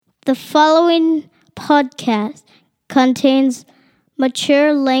The following podcast contains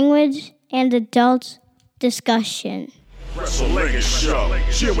mature language and adult discussion. Wrestlingus show.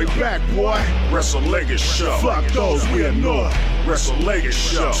 Yeah, we back, boy. Wrestlingus show. Fuck those we ignore. Wrestlingus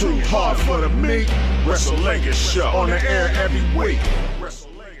show. Too hard for the meat. Wrestlingus show. On the air every week.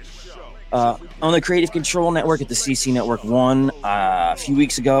 On the Creative Control Network at the CC Network 1, a few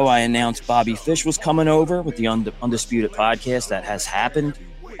weeks ago, I announced Bobby Fish was coming over with the Undisputed podcast. That has happened.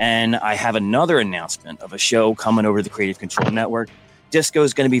 And I have another announcement of a show coming over to the Creative Control Network. Disco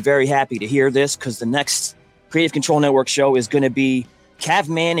is going to be very happy to hear this because the next Creative Control Network show is going to be Cav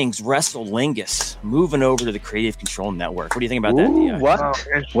Manning's Wrestlingus moving over to the Creative Control Network. What do you think about that, D.I.? What?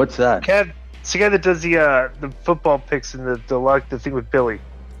 What's that? Cav, it's the guy that does the football picks and the thing with Billy.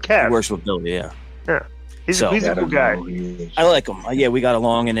 Cav. He works with Billy, yeah. Yeah. He's a cool guy. I like him. Yeah, we got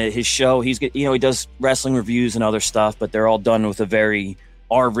along, and his show, he does wrestling reviews and other stuff, but they're all done with a very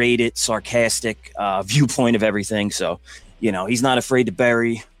R-rated, sarcastic viewpoint of everything. So, he's not afraid to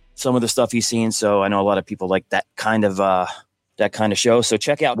bury some of the stuff he's seen. So I know a lot of people like that kind of show. So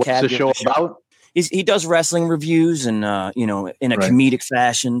check out. What's the show about? He does wrestling reviews and in a comedic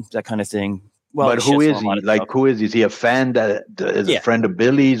fashion, that kind of thing. Well, but who is he? Who is he? Is he a fan that is a friend of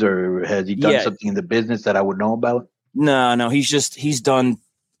Billy's, or has he done something in the business that I would know about? No. He's done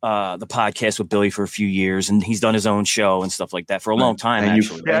the podcast with Billy for a few years, and he's done his own show and stuff like that for a long time. And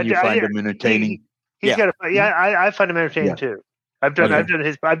actually, you find him entertaining. I find him entertaining too. I've done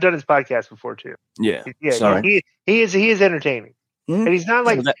his podcast before too. Yeah. He is entertaining, and he's not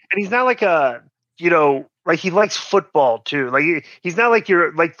like a like he likes football too. Like he's not like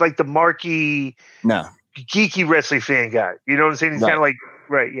your like the marquee geeky wrestling fan guy. You know what I'm saying? He's kind of like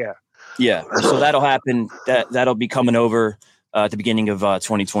yeah. So that'll happen. That'll be coming over at the beginning of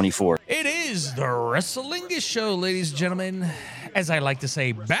 2024. It is the Wrestlingus show, ladies and gentlemen. As I like to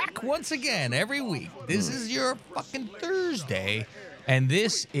say, back once again every week. This is your fucking Thursday, and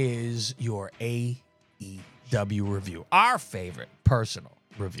this is your AEW review, our favorite personal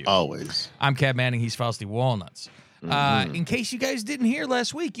review. Always. I'm Cav Manning. He's Fausty Walnuts. In case you guys didn't hear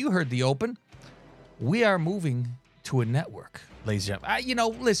last week, you heard the open. We are moving to a network, ladies and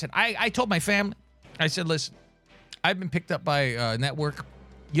gentlemen. Listen, I told my family, I said, listen, I've been picked up by a network.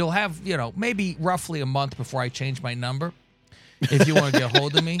 You'll have, maybe roughly a month before I change my number. If you want to get a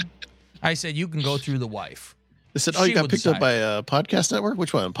hold of me, I said, you can go through the wife. They said, you got picked up by a podcast network?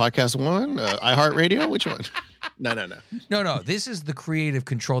 Which one? Podcast One? iHeartRadio? Which one? No. This is the Creative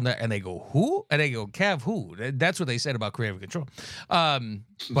Control Net. And they go, who? And they go, Cav, who? That's what they said about Creative Control.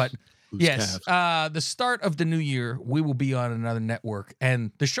 But yes, the start of the new year, we will be on another network.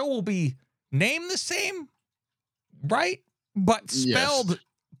 And the show will be named the same, right? But spelled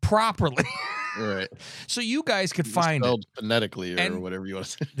properly. Right. So you guys could find it phonetically or whatever you want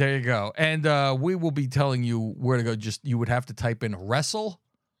to say. There you go. And we will be telling you where to go. Just you would have to type in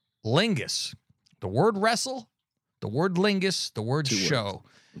Wrestlingus. The word wrestle, the word lingus, the word show. Words.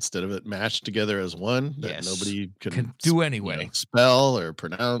 Instead of it matched together as one that nobody can do anyway. Spell or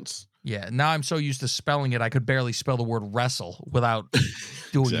pronounce. Yeah. Now I'm so used to spelling it, I could barely spell the word wrestle without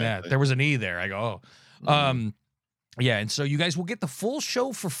doing that. There was an E there. I go, yeah. And so you guys will get the full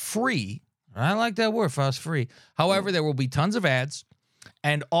show for free. I like that word, fast free. However, there will be tons of ads.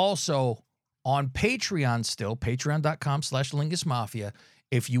 And also on Patreon still, patreon.com/LingusMafia.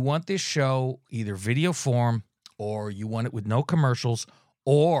 If you want this show either video form or you want it with no commercials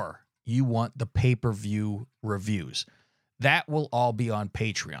or you want the pay-per-view reviews, that will all be on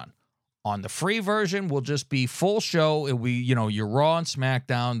Patreon. On the free version will just be full show. It'll be, your Raw and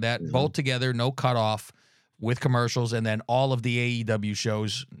SmackDown, that both together, no cutoff with commercials, and then all of the AEW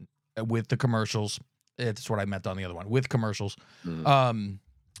shows with the commercials. That's what I meant on the other one, with commercials. And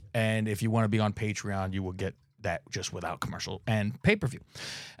if you want to be on Patreon, you will get that just without commercial and pay-per-view.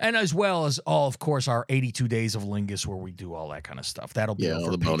 And as well as of course, our 82 Days of Lingus, where we do all that kind of stuff. That'll be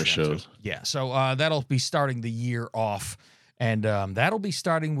all the bonus shows. Yeah, so that'll be starting the year off. And that'll be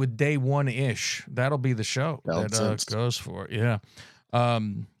starting with day one-ish. That'll be the show that goes for it. Yeah.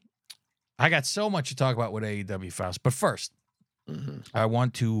 I got so much to talk about with AEW Faust. But first, I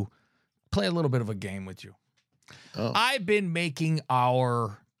want to play a little bit of a game with you. I've been making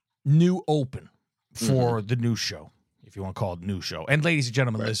our new open for the new show, if you want to call it new show. And ladies and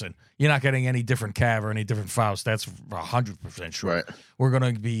gentlemen, listen, you're not getting any different Cav or any different Faust. That's 100% sure. Right. We're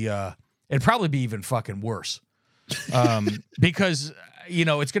going to be, it'd probably be even fucking worse. Because,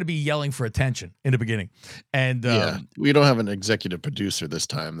 it's going to be yelling for attention in the beginning. And we don't have an executive producer this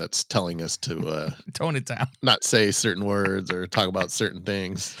time that's telling us to tone it down, not say certain words or talk about certain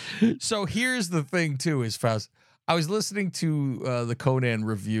things. So here's the thing too, is Faust, I was listening to the Conan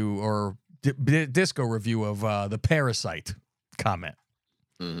review or Disco review of the Parasite comment.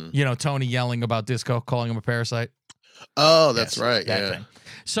 Mm-hmm. Tony yelling about Disco, calling him a parasite. Oh, that's right. That thing.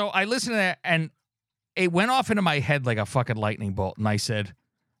 So I listened to that, and it went off into my head like a fucking lightning bolt. And I said,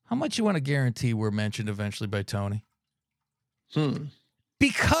 how much you want to guarantee we're mentioned eventually by Tony?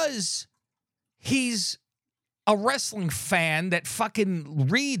 Because he's a wrestling fan that fucking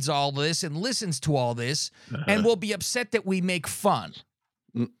reads all this and listens to all this and will be upset that we make fun.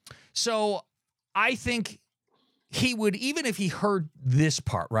 So I think he would, even if he heard this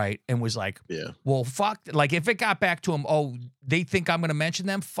part, right, and was like, well, fuck, like if it got back to him, oh, they think I'm going to mention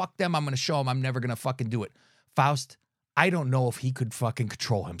them, fuck them, I'm going to show them I'm never going to fucking do it. Faust, I don't know if he could fucking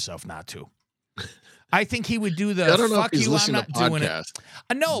control himself not to. I think he would do the fuck you, I'm not doing it.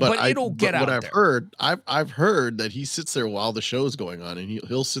 No, but it'll get out there. I've heard that he sits there while the show's going on, and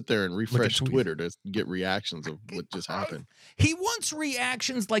he'll sit there and refresh Twitter to get reactions of what just happened. He wants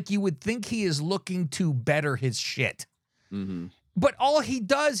reactions like you would think he is looking to better his shit. Mm-hmm. But all he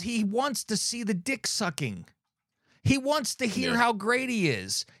does, he wants to see the dick sucking. He wants to hear how great he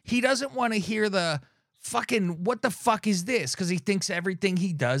is. He doesn't want to hear the fucking, what the fuck is this? Because he thinks everything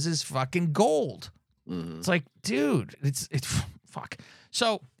he does is fucking gold. Mm-hmm. It's like, dude, it's fuck.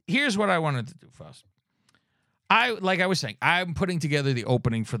 So here's what I wanted to do, Faust. Like I was saying, I'm putting together the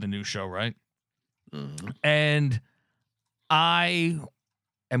opening for the new show, right? Mm-hmm. And I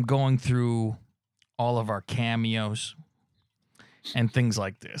am going through all of our cameos and things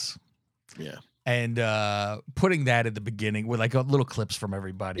like this. Yeah. And putting that at the beginning with like little clips from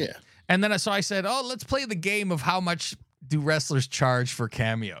everybody. Yeah. And then I said, oh, let's play the game of how much do wrestlers charge for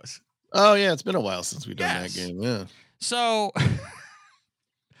cameos. Oh, yeah, it's been a while since we've done that game, yeah. So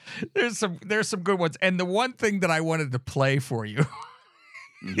there's some good ones. And the one thing that I wanted to play for you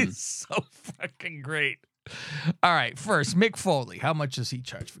is so fucking great. All right, first, Mick Foley. How much does he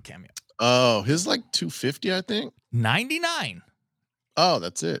charge for cameo? Oh, his like $250, I think. $99. Oh,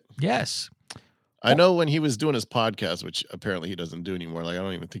 that's it. Yes. I know when he was doing his podcast, which apparently he doesn't do anymore. Like, I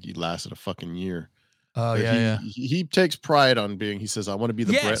don't even think he lasted a fucking year. Oh, yeah, He takes pride on being, he says, I want to be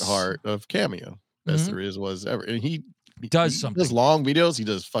the Bret Hart of cameo. Best there was ever. And he does long videos. He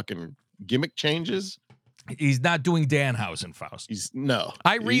does fucking gimmick changes. He's not doing Danhausen, Faust.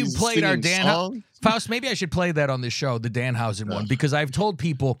 I replayed our Danhausen. Faust, maybe I should play that on this show, the Danhausen one, because I've told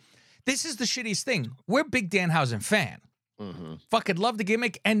people, this is the shittiest thing. We're a big Danhausen fan. Mm-hmm. Fucking love the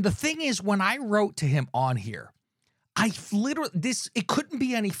gimmick. And the thing is, when I wrote to him on here, it couldn't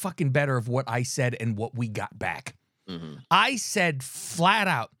be any fucking better of what I said and what we got back. Mm-hmm. I said flat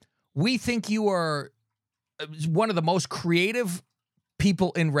out, we think you are one of the most creative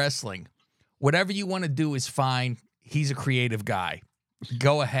people in wrestling. Whatever you want to do is fine. He's a creative guy.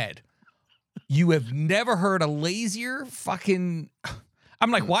 Go ahead. You have never heard a lazier fucking... I'm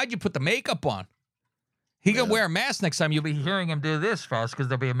like, why'd you put the makeup on? He could wear a mask next time. You'll be hearing him do this, Faust, because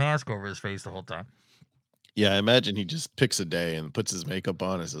there'll be a mask over his face the whole time. Yeah, I imagine he just picks a day and puts his makeup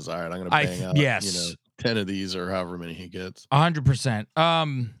on and says, all right, I'm going to bang out 10 of these or however many he gets. 100%. How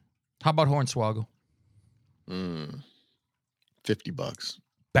about Hornswoggle? $50.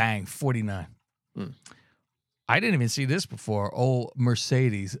 Bang, 49. I didn't even see this before. Old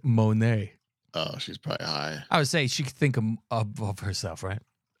Mercedes Monet. Oh, she's probably high. I would say she could think of herself, right?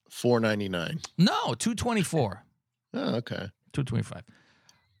 $4.99. No, $224. Oh, okay. $225.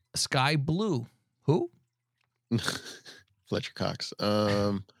 Sky Blue. Who? Fletcher Cox.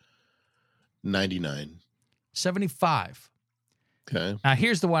 99. 75. Okay. Now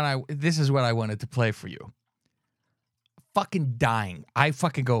here's the one this is what I wanted to play for you. Fucking dying. I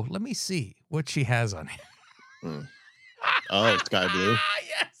fucking go, let me see what she has on here. Oh, Sky Blue.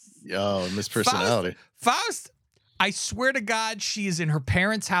 Yes. Oh, Miss Personality. Faust, I swear to God, she is in her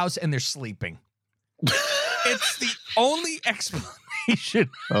parents' house and they're sleeping. It's the only explanation.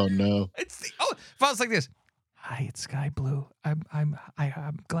 Oh no. Faust like this. Hi, it's Sky Blue. I'm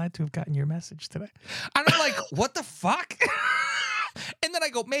glad to have gotten your message today. And I'm like, what the fuck? And then I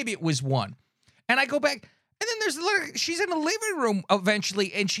go, maybe it was one. And I go back, and then she's in the living room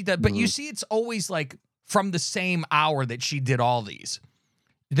eventually, and she does. But you see, it's always like from the same hour that she did all these.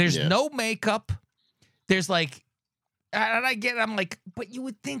 There's no makeup. There's like, and I'm like, but you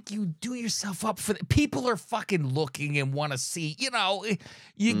would think you do yourself up for people are fucking looking and want to see,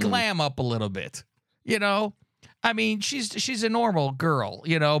 you glam up a little bit, I mean, she's a normal girl,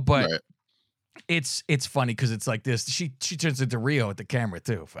 but it's funny because it's like this. She turns into Rio at the camera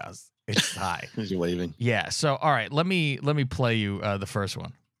too, Faust. It's high. Is you waving? Yeah. So all right, let me play you the first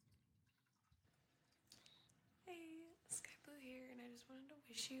one. Hey, Sky Blue here, and I just wanted to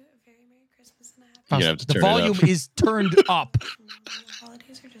wish you a very Merry Christmas and a Happy The volume is turned up. The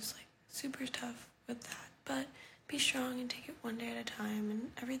holidays are just like super tough with that, but be strong and take it one day at a time,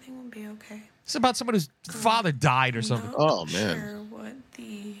 and everything will be okay. It's about someone whose father died or something. Oh man! Sure what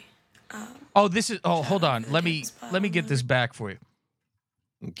the hold on. Let me get this back for you.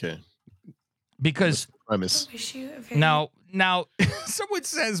 Okay. Because premise. Now someone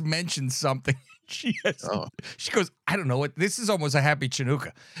mentions something. She goes, I don't know what this is. Almost a happy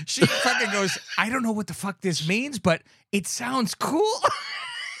Chinooka. She fucking goes, I don't know what the fuck this means, but it sounds cool.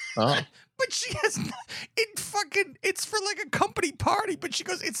 But she has it's for like a company party, but she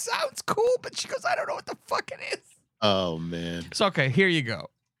goes, it sounds cool, but she goes, I don't know what the fuck it is. Oh man. So okay, here you go.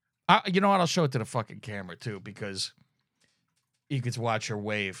 You know what? I'll show it to the fucking camera too, because you can watch her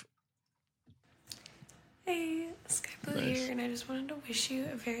wave. Hey, Sky Blue here, and I just wanted to wish you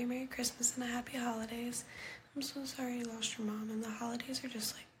a very Merry Christmas and a Happy Holidays. I'm so sorry you lost your mom, and the holidays are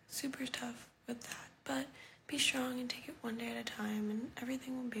just like super tough with that, but be strong and take it one day at a time, and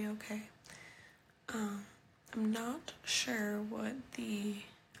everything will be okay. I'm not sure what the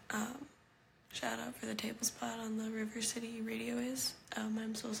shout out for the table spot on the River City radio is.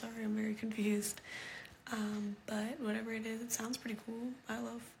 I'm so sorry, I'm very confused. But whatever it is, it sounds pretty cool. I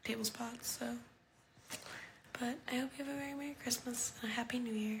love table spots, so. But I hope you have a very Merry Christmas and a Happy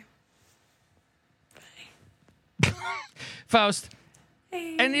New Year. Bye. Faust.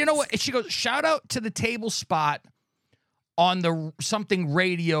 Hey. And you know what? She goes, shout out to the table spot on the something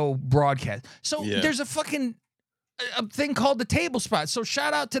radio broadcast. So there's a fucking a thing called the table spot. So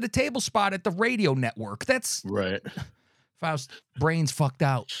shout out to the table spot at the radio network. That's right. Faust, brain's fucked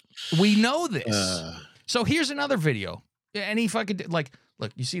out. We know this. So here's another video. And he fucking look,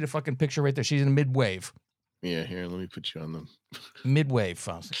 you see the fucking picture right there. She's in mid-wave. Yeah, here, let me put you on them. Mid-wave,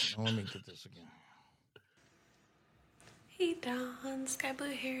 Faust. Let me get this again. Hey Don, Sky Blue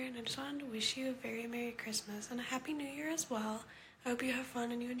here, and I just wanted to wish you a very Merry Christmas and a Happy New Year as well. I hope you have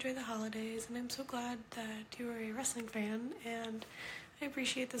fun and you enjoy the holidays, and I'm so glad that you are a wrestling fan, and I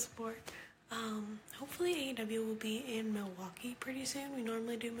appreciate the support. Hopefully AEW will be in Milwaukee pretty soon. We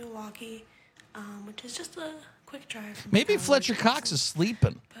normally do Milwaukee, which is just a quick drive. Maybe Fletcher Cox is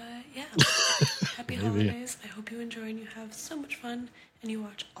sleeping. But yeah, happy holidays. I hope you enjoy and you have so much fun and you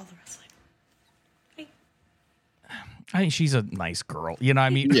watch all the wrestling. I mean, she's a nice girl. You know what I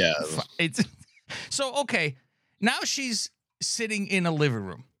mean? Yeah. It's so, okay. Now she's sitting in a living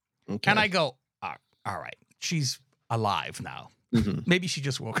room. Okay. And I go, all right. She's alive now. Mm-hmm. Maybe she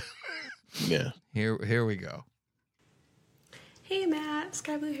just woke up. Yeah. Here we go. Hey, Matt.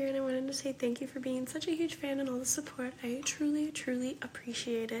 Sky Blue here, and I wanted to say thank you for being such a huge fan and all the support. I truly, truly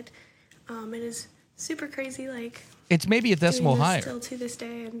appreciate it. It is super crazy, like... It's maybe a decimal higher. Still to this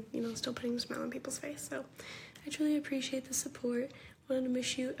day, and, still putting a smile on people's face, so... I truly appreciate the support. Wanted to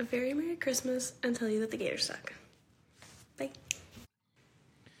wish you a very Merry Christmas and tell you that the Gators suck. Bye.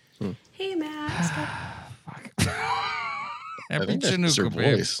 Hey, Matt. Fuck. I think that's just her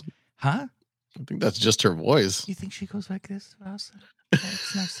voice. Huh? I think that's just her voice. You think she goes like this, Faust?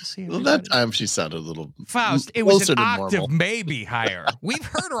 It's nice to see her. Well, that time she sounded a little Faust, it was an octave maybe higher. We've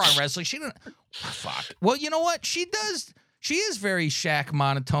heard her on wrestling. She didn't. Fuck. Well, you know what? She does. She is very Shaq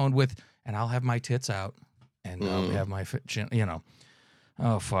monotone with, and I'll have my tits out. And I'll have my,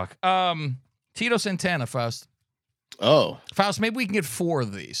 Oh, fuck. Tito Santana, Faust. Oh. Faust, maybe we can get 4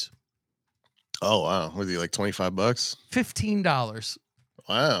 of these. Oh, wow. Was he like $25? $15.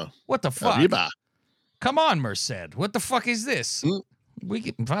 Wow. What the fuck? Arriba. Come on, Merced. What the fuck is this?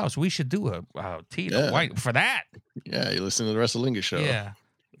 Faust, we should do a Tito White for that. Yeah, you listen to the Wrestlingus show. Yeah.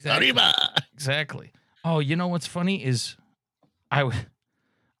 Exactly. Arriba. Exactly. Oh, you know what's funny is I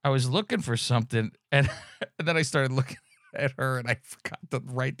was looking for something, and then I started looking at her, and I forgot to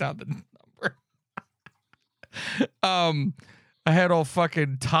write down the number. I had all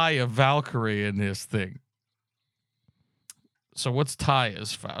fucking Taya Valkyrie in this thing. So what's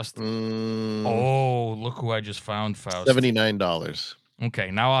Taya's, Faust? Oh, look who I just found, Faust. $79. Okay,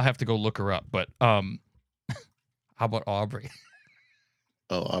 now I'll have to go look her up. But how about Aubrey?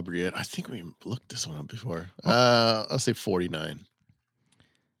 Oh, Aubrey, I think we looked this one up before. I'll say 49.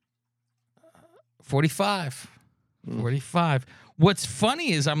 45. 45. What's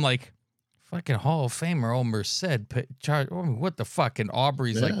funny is I'm like, fucking Hall of Famer Omer said, what the fuck? And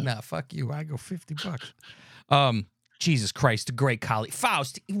Aubrey's like, nah, fuck you. I go $50. Jesus Christ, the great Kali.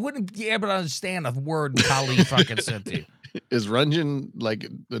 Faust, he wouldn't be able to understand a word Kali fucking said to you. Is Runyon like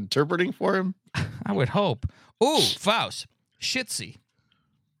interpreting for him? I would hope. Ooh, Faust, Shitsy.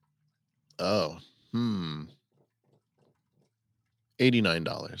 Oh, $89.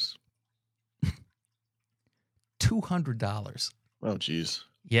 $200. Oh, geez.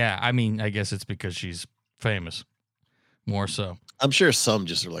 Yeah, I mean, I guess it's because she's famous. More so. I'm sure some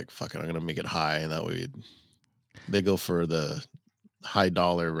just are like, fuck it, I'm going to make it high. And that way they go for the high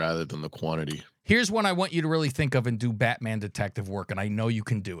dollar rather than the quantity. Here's one I want you to really think of and do Batman detective work, and I know you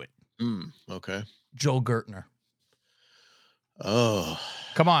can do it. Okay. Joel Gertner. Oh.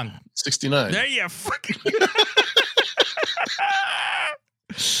 Come on. 69. There you fucking...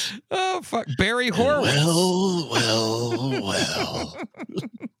 Oh, fuck. Barry Horowitz. Well.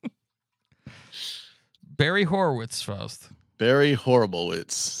 Barry Horowitz, Faust. Barry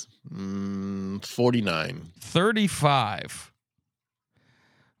Horowitz. 49. 35.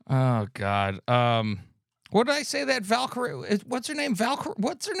 Oh, God. What did I say that Valkyrie? What's her name? Valkyrie?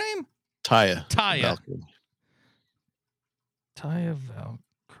 What's her name? Taya. Valkyrie. Taya Valkyrie.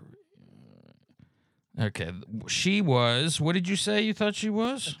 Okay. She was, what did you say you thought she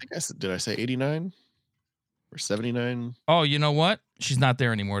was? Did I say 89 or 79? Oh, you know what? She's not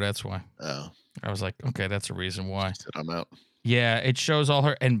there anymore. That's why. Oh. I was like, okay, that's a reason why. I said I'm out. Yeah, it shows all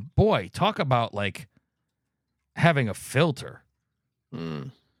her. And boy, talk about like having a filter.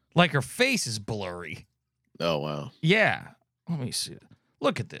 Like her face is blurry. Oh, wow. Yeah. Let me see.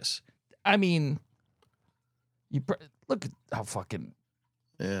 Look at this. I mean, look at how fucking.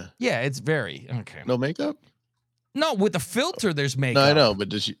 Yeah. Yeah, it's very. Okay. No makeup? No, with the filter, there's makeup. No, I know, but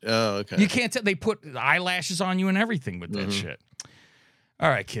does she? Oh, okay. You can't tell. They put eyelashes on you and everything with that shit. All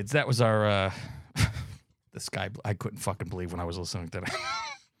right, kids. That was our. This guy, I couldn't fucking believe when I was listening to that.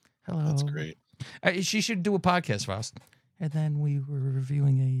 Hello. That's great. She should do a podcast, Faust. And then we were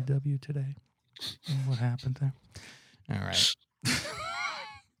reviewing AEW today. And what happened there? All right.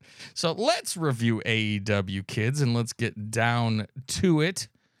 So let's review AEW, kids, and let's get down to it.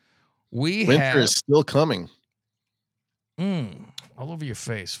 Winter is still coming. All over your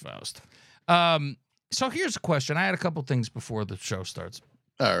face, Faust. So here's a question. I had a couple things before the show starts.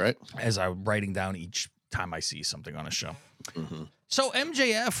 All right. As I'm writing down each time I see something on a show. So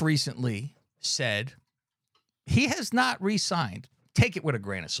MJF recently said he has not re-signed. Take it with a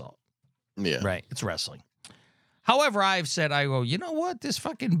grain of salt. Yeah. Right. It's wrestling. However, I've said, you know what? This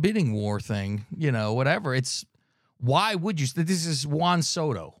fucking bidding war thing, whatever. Why would you? This is Juan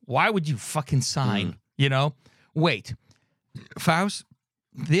Soto. Why would you fucking sign? Wait. Faust,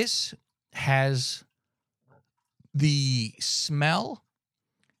 this has the smell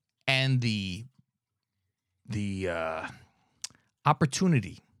and the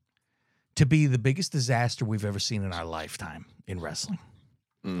opportunity to be the biggest disaster we've ever seen in our lifetime in wrestling.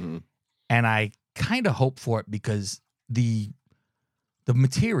 And I kind of hope for it because the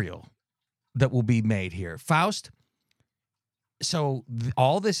material that will be made here. Faust, so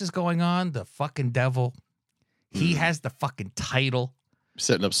all this is going on, the fucking devil, he has the fucking title.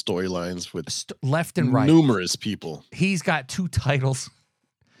 Setting up storylines with left and right. Numerous people. He's got 2 titles.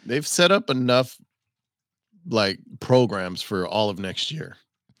 They've set up enough programs for all of next year.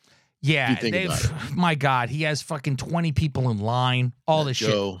 Yeah, my God, he has fucking 20 people in line, all this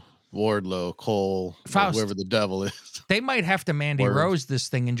Joe, shit. Wardlow, Cole, Faust, whoever the devil is. They might have to Mandy Rose this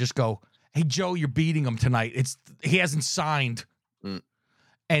thing and just go, hey, Joe, you're beating him tonight. He hasn't signed.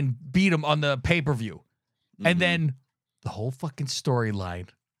 And beat him on the pay-per-view. And then the whole fucking storyline,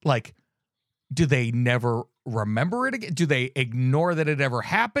 do they never remember it again? Do they ignore that it ever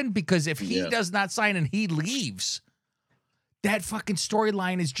happened? Because if he does not sign and he leaves, that fucking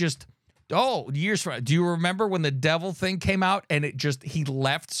storyline is just, years from now. Do you remember when the devil thing came out and he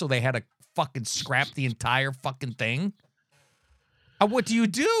left so they had to fucking scrap the entire fucking thing? What do you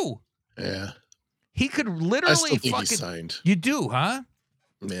do? Yeah. He could literally I still think he signed. You do, huh?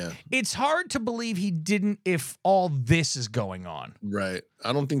 Yeah. It's hard to believe he didn't if all this is going on. Right.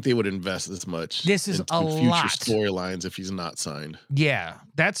 I don't think they would invest this much. This is a lot. Future storylines if he's not signed. Yeah.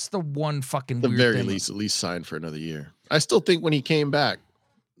 That's the one fucking weird very thing. least, at least signed for another year. I still think when he came back,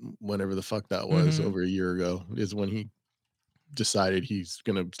 whenever the fuck that was, over a year ago, is when he decided he's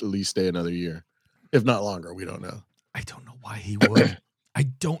going to at least stay another year. If not longer, we don't know. I don't know why he would. I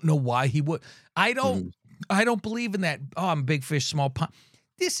don't know why he would. I don't believe in that. Oh, I'm big fish, small pond.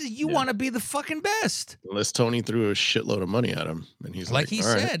 This is want to be the fucking best. Unless Tony threw a shitload of money at him, and he's like he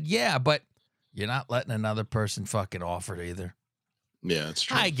said, yeah, but you're not letting another person fucking offer it either. Yeah, that's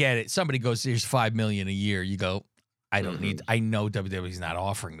true. I get it. Somebody goes, here's $5 million a year. You go, I don't need. I know WWE's not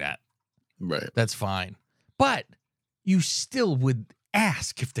offering that. Right. That's fine, but you still would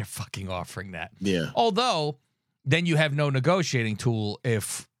ask if they're fucking offering that. Yeah. Although, then you have no negotiating tool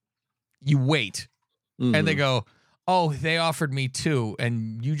if you wait, and they go, oh, they offered me 2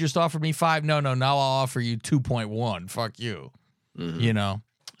 and you just offered me 5. No, now I'll offer you 2.1. Fuck you.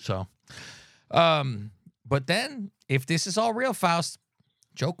 So, but then if this is all real, Faust,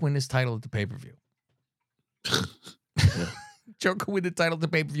 Joe can win his title at the pay-per-view. Joe can win the title at the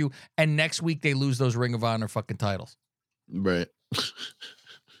pay-per-view, and next week they lose those Ring of Honor fucking titles. Right.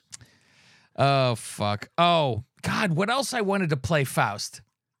 Oh, fuck. Oh, God, what else I wanted to play, Faust?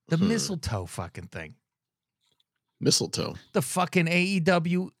 The mistletoe fucking thing. Mistletoe. The fucking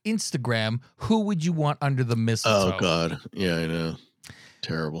AEW Instagram. Who would you want under the mistletoe? Oh, God. Yeah, I know.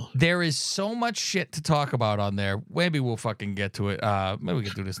 Terrible. There is so much shit to talk about on there. Maybe we'll fucking get to it. Maybe we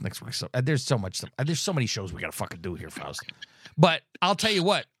can do this next week. So, there's so much stuff. There's so many shows we got to fucking do here, Faust. But I'll tell you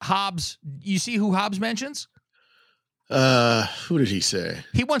what, Hobbs, you see who Hobbs mentions? Who did he say?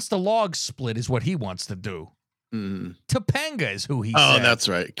 He wants the log split is what he wants to do. Topanga is who he said. Oh, that's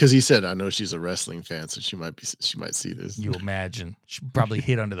right. Because he said, I know she's a wrestling fan, so she might see this. You imagine. She probably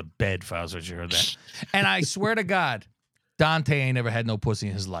hid under the bed, Faust, when she heard that. And I swear to God, Dante ain't ever had no pussy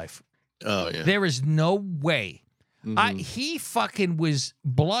in his life. Oh, yeah. There is no way. He fucking was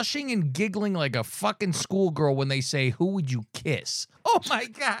blushing and giggling like a fucking schoolgirl when they say, who would you kiss? Oh, my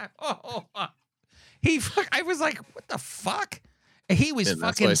God. I was like, what the fuck? He was and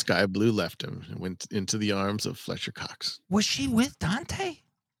fucking. That's why Sky Blue left him and went into the arms of Fletcher Cox. Was she with Dante?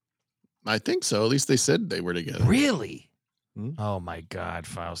 I think so. At least they said they were together. Really? Oh my God,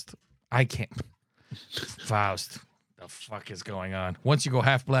 Faust. I can't. Faust, the fuck is going on? Once you go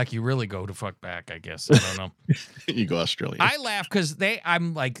half black, you really go to fuck back, I guess. I don't know. You go Australian. I laugh because they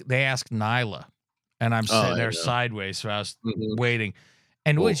asked Nyla, and I'm sitting there sideways, Faust, waiting.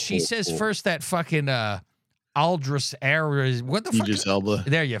 And she says first that fucking Aldris Air, what the fuck? Idris Elba.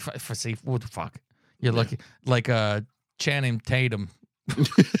 There you see what the fuck? You're looking like Channing Tatum.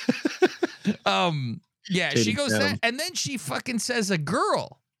 Yeah, Tatum she goes that, and then she fucking says a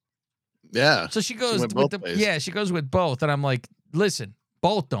girl. Yeah. So she goes she goes with both, and I'm like, listen,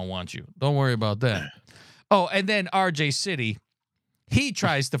 both don't want you. Don't worry about that. Oh, and then RJ City, he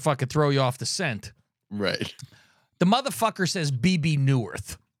tries to fucking throw you off the scent. Right. The motherfucker says BB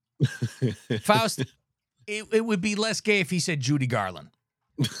Newirth. Faust, it would be less gay if he said Judy Garland.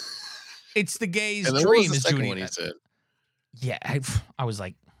 It's the gay's dream is Judy. One he said. Yeah, I was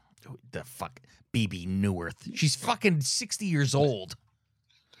like, the fuck, BB Newirth. She's fucking 60 years old.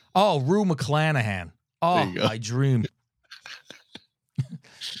 Oh, Rue McClanahan. Oh, my dream.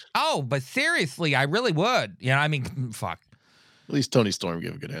 Oh, but seriously, I really would. You know, I mean, fuck. At least Tony Storm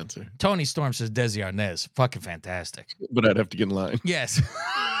gave a good answer. Tony Storm says Desi Arnaz. Fucking fantastic. But I'd have to get in line. Yes.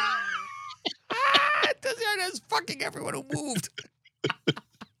 Desi Arnaz fucking everyone who moved.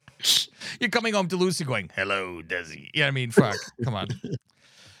 You're coming home to Lucy going, hello, Desi. Yeah, I mean, fuck. Come on.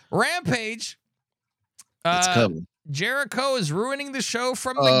 Rampage. It's coming. Jericho is ruining the show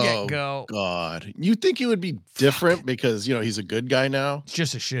from the get-go. God. You think it would be different because, you know, he's a good guy now? It's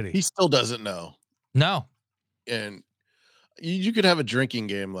just a shitty. He still doesn't know. No. And you could have a drinking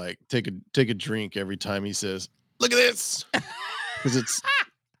game, like take a drink every time he says, look at this. Because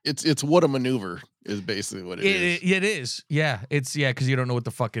it's what a maneuver is basically what it is. It is. Yeah. Because you don't know what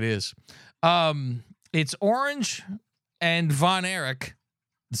the fuck it is. It's Orange and Von Erich.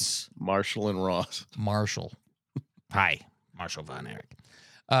 Marshall and Ross. Marshall. Hi, Marshall Von Erich.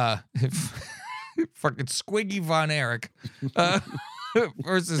 Fucking Squiggy Von Erich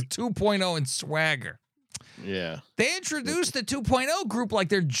versus 2.0 and Swagger. Yeah. They introduced the 2.0 group like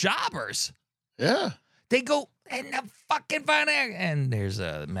they're jobbers. Yeah. They go, and the fucking Von Erich. And there's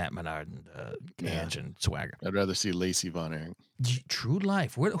Matt Menard and Ange and Swagger. I'd rather see Lacey Von Erich. True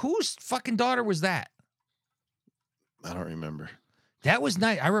life. Whose fucking daughter was that? I don't remember. That was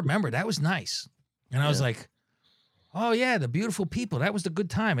nice. I remember. That was nice. And I was like, oh, yeah, the beautiful people. That was the good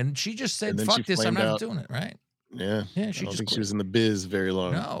time. And she just said, fuck this. I'm not doing it, right? Yeah. Yeah, I don't think she was in the biz very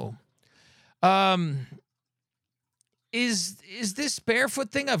long. No. Is this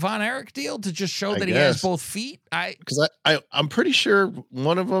barefoot thing a Von Erich deal to just show that he has both feet? Because I'm pretty sure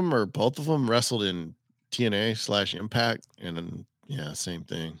one of them or both of them wrestled in TNA/Impact. And then, same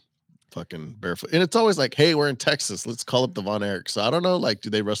thing. Fucking barefoot. And it's always like, hey, we're in Texas. Let's call up the Von Erich. So I don't know. Like, do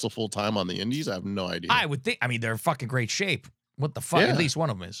they wrestle full time on the indies? I have no idea. I would think. I mean, they're in fucking great shape. What the fuck? Yeah. At least one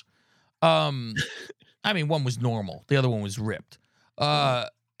of them is. I mean, one was normal. The other one was ripped.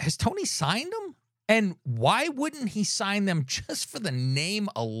 Has Tony signed them? And why wouldn't he sign them just for the name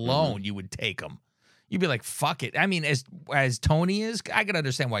alone? Mm-hmm. You would take them. You'd be like, fuck it. I mean, as Tony is, I can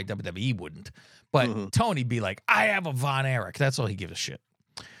understand why WWE wouldn't. But Tony'd be like, I have a Von Erich. That's all he gives a shit.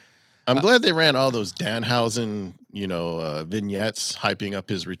 I'm glad they ran all those Danhausen, vignettes hyping up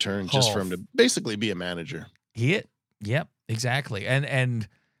his return just for him to basically be a manager. Yep, exactly. And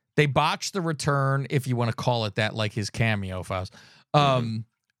they botched the return, if you want to call it that, like his cameo files,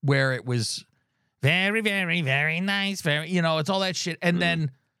 where it was Very, very, very nice. Very, it's all that shit. And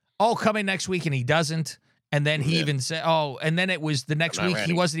then, coming next week, and he doesn't. And then he even said, and then it was the next week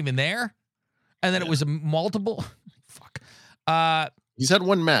he wasn't even there. And then it was a multiple. Fuck. He's had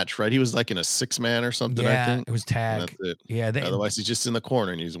one match, right? He was like in a 6-man or something, I think. It was tag. That's it. Yeah. Otherwise, he's just in the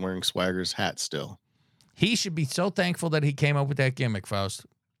corner, and he's wearing Swagger's hat still. He should be so thankful that he came up with that gimmick, Faust.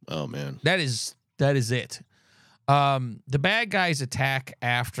 Oh, man. That is it. The bad guys attack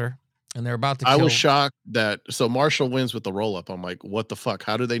after, and they're about to kill. I was shocked that, so Marshall wins with the roll-up. I'm like, what the fuck?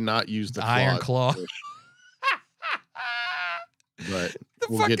 How do they not use the Iron Claw? But the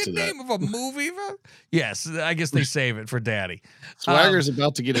we'll fucking get to name of a movie? Yes, I guess they save it for Daddy. Swagger's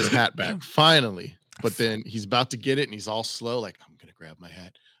about to get his hat back, finally. But then he's about to get it, and he's all slow, like, I'm going to grab my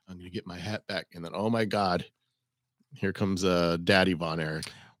hat. I'm going to get my hat back. And then, oh, my God, here comes Daddy Von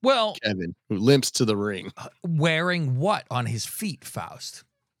Erich. Well, Kevin, who limps to the ring. Wearing what on his feet, Faust?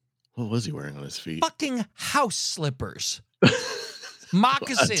 What was he wearing on his feet? Fucking house slippers.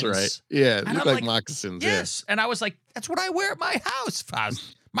 Moccasins. That's right. Yeah, look like moccasins. Yes. Yeah. And I was like, that's what I wear at my house,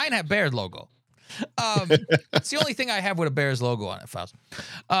 Faust. Mine have Bears logo. It's the only thing I have with a Bears logo on it, Faust.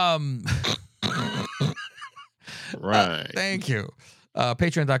 Right. Thank you.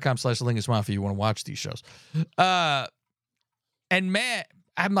 Patreon.com/Lingus Mafia. You want to watch these shows. And man,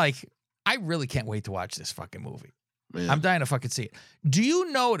 I'm like, I really can't wait to watch this fucking movie. Man. I'm dying to fucking see it. Do you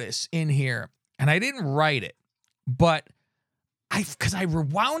notice in here, and I didn't write it, but because I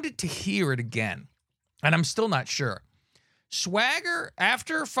rewound it to hear it again, and I'm still not sure. Swagger,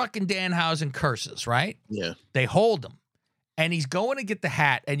 after fucking Danhausen curses, right? Yeah. They hold him, and he's going to get the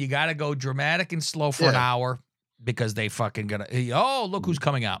hat, and you got to go dramatic and slow for an hour because they fucking look who's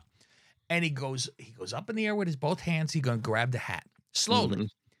coming out. And he goes up in the air with his both hands. He's going to grab the hat slowly. Mm-hmm.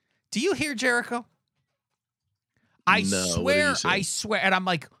 Do you hear Jericho? I swear. And I'm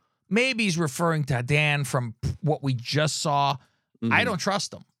like, maybe he's referring to Dan from what we just saw. Mm-hmm. I don't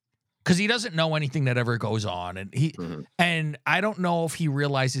trust him because he doesn't know anything that ever goes on. And and I don't know if he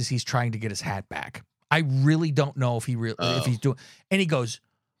realizes he's trying to get his hat back. I really don't know if if he's doing. And he goes,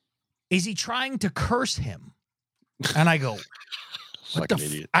 is he trying to curse him? And I go, what the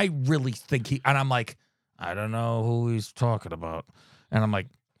idiot. I really think and I'm like, I don't know who he's talking about. And I'm like,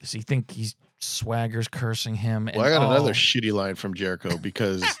 does he think he's Swagger's cursing him? And, well, I got another shitty line from Jericho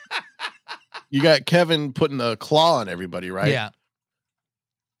because you got Kevin putting a claw on everybody, right? Yeah.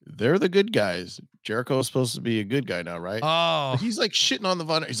 They're the good guys. Jericho is supposed to be a good guy now, right? Oh. But he's like shitting on the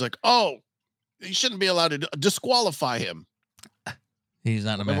Von. He's like, he shouldn't be allowed to disqualify him. He's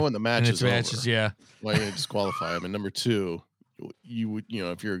not in Remember when the match is over. Yeah. Why you disqualify him? And number two, you would,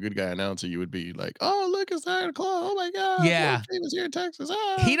 if you're a good guy announcer, you would be like, oh, look, it's Iron Claw. Oh my God. Yeah. Famous here in Texas.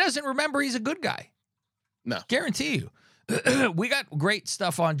 He doesn't remember he's a good guy. No. Guarantee you. We got great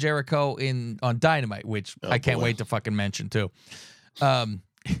stuff on Jericho on Dynamite, which I can't wait to fucking mention too.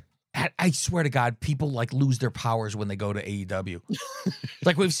 I swear to God, people like lose their powers when they go to AEW.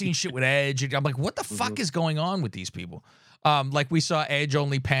 Like we've seen shit with Edge. I'm like, what the fuck is going on with these people? Like we saw Edge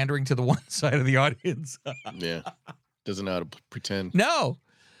only pandering to the one side of the audience. Yeah. Doesn't know how to pretend. No.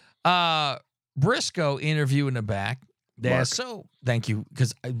 Briscoe interview in the back. Yeah, so thank you.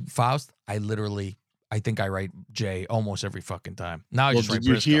 Because Faust, I think I write Jay almost every fucking time. Now I just write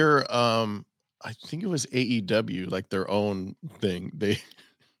Briscoe. Did you hear, I think it was AEW, like their own thing.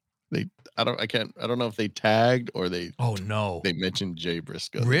 I don't know if they tagged or they. Oh no. They mentioned Jay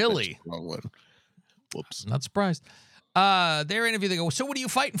Briscoe. Really? Wrong one. Whoops. I'm not surprised. Their interview, they go, so what are you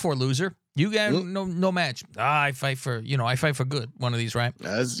fighting for, loser? You got no match. I fight for good. One of these, right?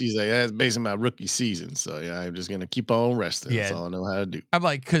 He's like, that's basically my rookie season. So yeah, I'm just gonna keep on resting. Yeah. That's all I know how to do. I'm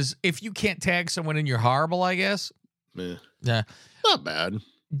like, because if you can't tag someone in, you're horrible, I guess. Yeah. Not bad.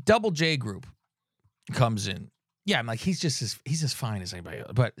 Double J Group comes in. Yeah, I'm like, he's as fine as anybody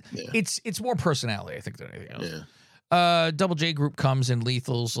else. But it's more personality, I think, than anything else. Yeah. Double J Group comes in.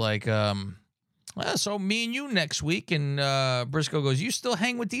 Lethal's like, so me and you next week. And Briscoe goes, you still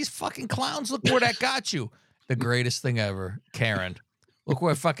hang with these fucking clowns? Look where that got you. The greatest thing ever, Karen. Look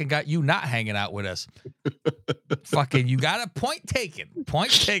where it fucking got you not hanging out with us. Fucking, you got a point taken.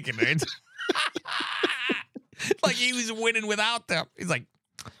 Point taken, right? Like he was winning without them. He's like,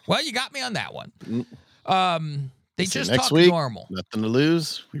 well, you got me on that one. They just talk normal. Nothing to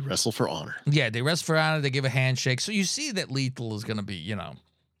lose. We wrestle for honor. Yeah, they wrestle for honor. They give a handshake. So you see that Lethal is going to be,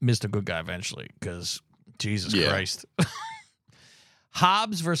 Mr. Good Guy eventually, because Jesus Christ.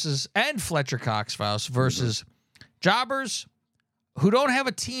 Hobbs and Fletcher Cox Faust versus jobbers who don't have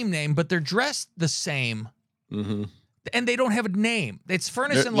a team name, but they're dressed the same. Mm-hmm. And they don't have a name. It's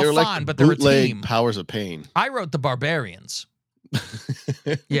Furnace and LaFon, like but they're a team. Powers of Pain. I wrote the Barbarians.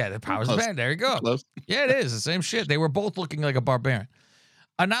 Yeah, the Powers of the Band. There you go. Close. Yeah, it is the same shit. They were both looking like a barbarian.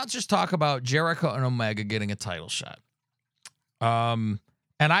 Announcers talk about Jericho and Omega getting a title shot. And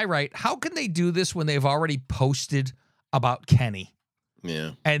I write, how can they do this when they've already posted about Kenny?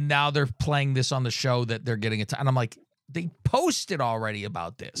 Yeah. And now they're playing this on the show that they're getting it. And I'm like, they posted already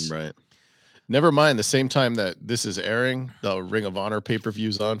about this. Right. Never mind. The same time that this is airing, the Ring of Honor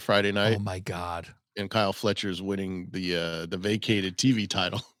pay-per-view's on Friday night. Oh my God. And Kyle Fletcher's winning the vacated TV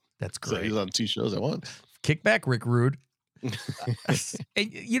title. That's great. So he's on 2 shows at once. Kick back, Rick Rude. And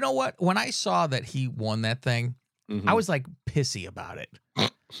you know what? When I saw that he won that thing, I was like pissy about it.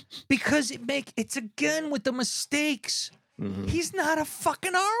 Because it's again with the mistakes. He's not a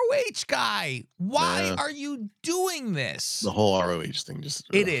fucking ROH guy. Why are you doing this? The whole ROH thing just...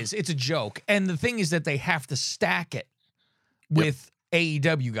 It is. It's a joke. And the thing is that they have to stack it with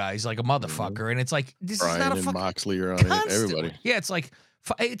AEW guys like a motherfucker. And it's like, this Brian is not a and fucking... Moxley are on it. Everybody. Yeah, it's like...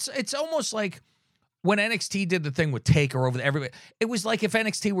 It's almost like when NXT did the thing with Taker over everybody. It was like if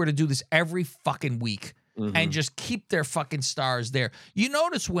NXT were to do this every fucking week and just keep their fucking stars there. You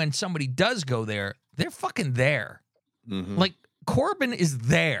notice when somebody does go there, they're fucking there. Like Corbin is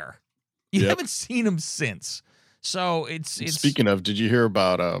there. You haven't seen him since. So it's Speaking of, did you hear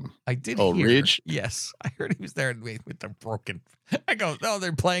about I did hear. Ridge? Yes. I heard he was there with the broken. I go, no,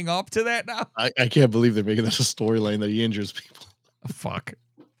 they're playing up to that now. I can't believe they're making this a storyline that he injures people. Fuck.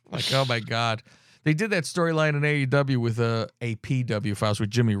 Like, oh my God. They did that storyline in AEW with APW files with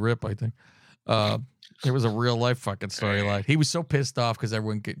Jimmy Rip, I think. It was a real life fucking storyline. He was so pissed off because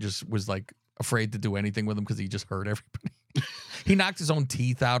everyone just was like afraid to do anything with him because he just hurt everybody. He knocked his own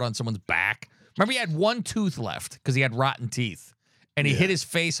teeth out on someone's back. Remember, he had one tooth left because he had rotten teeth. And he hit his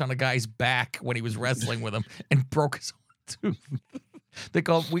face on a guy's back when he was wrestling with him and broke his own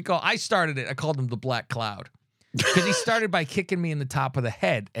tooth. I started it. I called him the Black Cloud. Because he started by kicking me in the top of the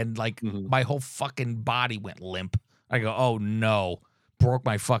head and like my whole fucking body went limp. I go, oh no. Broke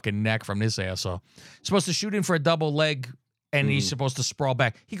my fucking neck from this asshole. Supposed to shoot in for a double leg and he's supposed to sprawl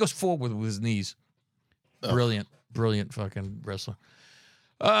back. He goes forward with his knees. Brilliant fucking wrestler.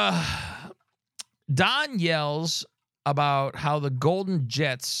 Don yells about how the Golden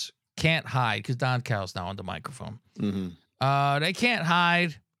Jets can't hide because Don Cal's now on the microphone. They can't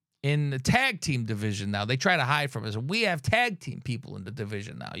hide in the tag team division now. They try to hide from us. We have tag team people in the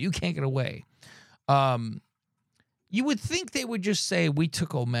division now. You can't get away. You would think they would just say, we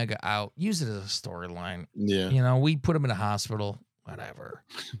took Omega out, use it as a storyline. Yeah. You know, we put him in a hospital, whatever.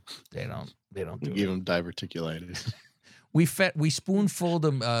 They don't do it. Give him diverticulitis. We spoon-filled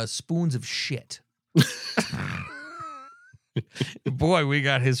them spoons of shit. Boy, we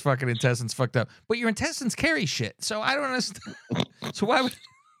got his fucking intestines fucked up. But your intestines carry shit, so I don't understand. So why would...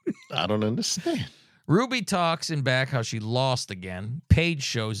 I don't understand. Ruby talks in back how she lost again. Paige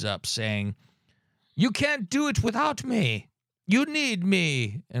shows up saying, you can't do it without me. You need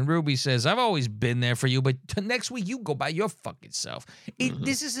me. And Ruby says, I've always been there for you, but next week you go by your fucking self.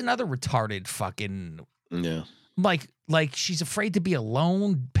 This is another retarded fucking... Yeah. Like she's afraid to be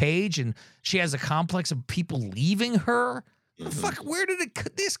alone, Paige, and she has a complex of people leaving her. Fuck, where did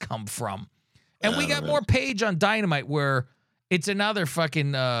this come from? And we got more Paige on Dynamite where it's another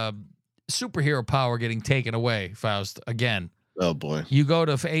fucking superhero power getting taken away, Faust, again. Oh, boy. You go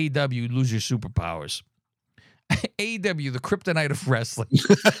to AEW, you lose your superpowers. AEW, the Kryptonite of wrestling.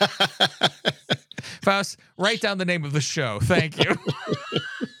 Faust, write down the name of the show. Thank you.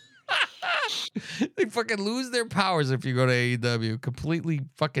 They fucking lose their powers if you go to AEW. Completely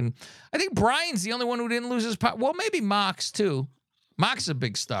fucking... I think Brian's the only one who didn't lose his power. Well, maybe Mox, too. Mox is a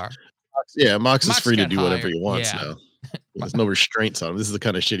big star. Yeah, Mox is free to do whatever he wants now. There's no restraints on him. This is the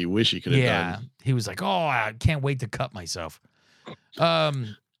kind of shit he wish he could have done. He was like, oh, I can't wait to cut myself. The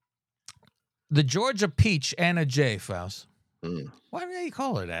Georgia Peach, Anna J, Faust. Why do they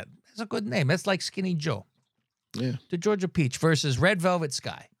call her that? That's a good name. That's like Skinny Joe. Yeah. The Georgia Peach versus Red Velvet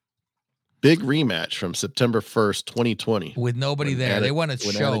Sky. Big rematch from September 1st, 2020. With nobody there. They want to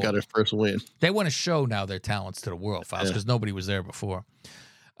show. Anna got her first win. They want to show now their talents to the world, Faust, because nobody was there before.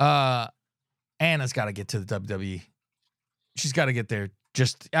 Anna's got to get to the WWE. She's got to get there.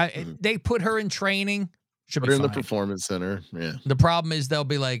 They put her in training. Should put be her in fine. the performance center. Yeah. The problem is they'll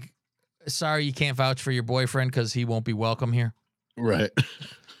be like, sorry, you can't vouch for your boyfriend because he won't be welcome here. Right.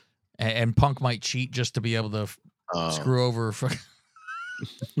 And Punk might cheat just to be able to screw over.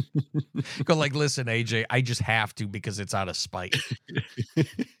 Go like, listen, AJ, I just have to because it's out of spite.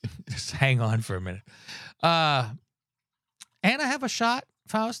 Just hang on for a minute. Anna have a shot,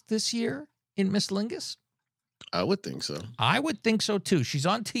 Faust, this year in Wrestlingus? I would think so. I would think so too. She's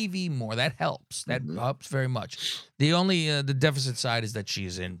on TV more. That helps. That helps very much. The only the deficit side is that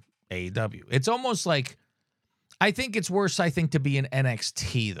she's in AEW. It's almost like, I think it's worse, to be in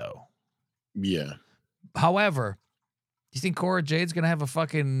NXT though. Yeah. However, do you think Cora Jade's going to have a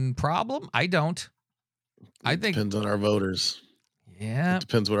fucking problem? I don't. I think depends on our voters. Yeah. It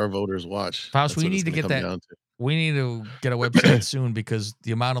depends what our voters watch. Faust, we need to get that. We need to get a website soon, because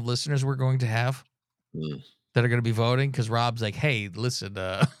the amount of listeners we're going to have that are going to be voting, because Rob's like, hey, listen.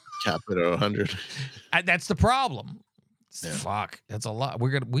 Cap it at 100. That's the problem. Yeah. Fuck. That's a lot.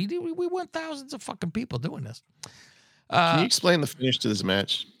 We want thousands of fucking people doing this. Can you explain the finish to this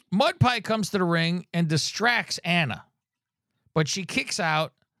match? Mud Pie comes to the ring and distracts Anna, but she kicks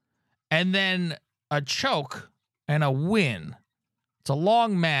out, and then a choke and a win. It's a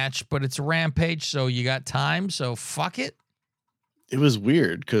long match, but it's a Rampage, so you got time, so fuck it. It was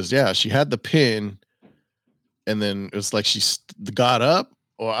weird because, she had the pin, and then it was like she got up,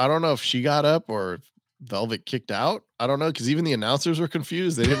 or I don't know if she got up or Velvet kicked out. I don't know, because even the announcers were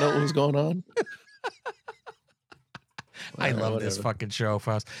confused. They didn't know what was going on. I love this fucking show,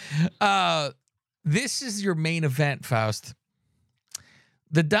 Faust. This is your main event, Faust.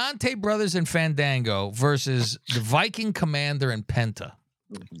 The Dante Brothers and Fandango versus the Viking Commander and Penta.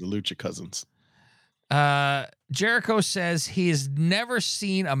 The Lucha Cousins. Jericho says he has never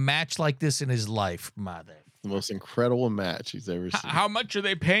seen a match like this in his life, mother. The most incredible match he's ever seen. How much are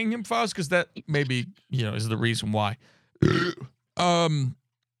they paying him, Faust? Because that maybe, is the reason why. I'm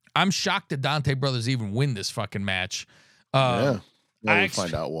shocked that Dante Brothers even win this fucking match. We'll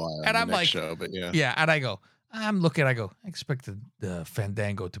find out why on the next show, but yeah, and I go, I expected the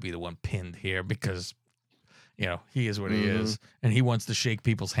Fandango to be the one pinned here, because, he is what he is, and he wants to shake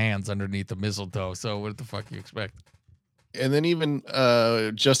people's hands underneath the mistletoe. So what the fuck you expect? And then even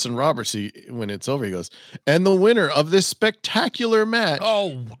Justin Roberts, when it's over, he goes, and the winner of this spectacular match.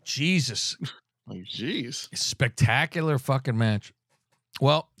 Oh, Jesus. Like, jeez. Spectacular fucking match.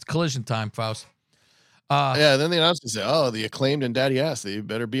 Well, it's collision time, Faust. Then the announcer said, the Acclaimed and Daddy Ass, they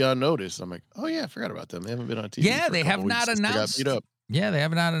better be on notice. I'm like, oh yeah, I forgot about them. They haven't been on TV. Yeah, they have not announced. They got beat up. Yeah, they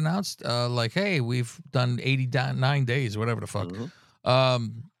have not announced, like, hey, we've done 89 days, whatever the fuck.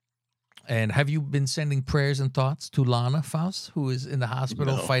 And have you been sending prayers and thoughts to Lana, Faust, who is in the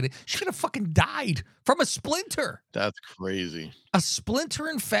hospital fighting? She could have fucking died from a splinter. That's crazy. A splinter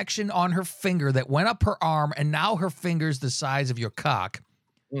infection on her finger that went up her arm, and now her finger's the size of your cock.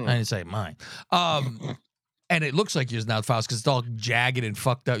 I didn't say mine. And it looks like yours now, Faust, because it's all jagged and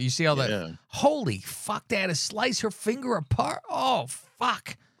fucked up. You see all that? Yeah. Holy fuck, they had to slice her finger apart. Oh,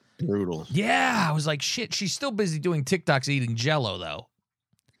 fuck. Brutal. Yeah, I was like, shit. She's still busy doing TikToks eating Jell-O, though.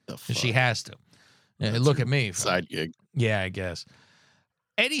 She has to. Look at me. Side gig. Yeah, I guess.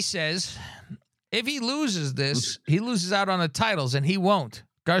 Eddie says if he loses this, he loses out on the titles, and he won't.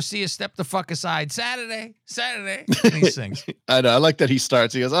 Garcia, step the fuck aside. Saturday. And he sings. I know. I like that he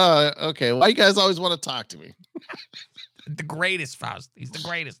starts. He goes, oh, okay. Why you guys always want to talk to me? The greatest, Faust. He's the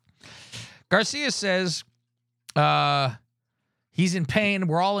greatest. Garcia says he's in pain.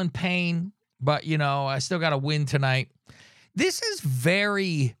 We're all in pain. But, I still got to win tonight. This is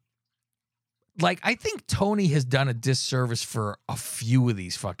very... I think Tony has done a disservice for a few of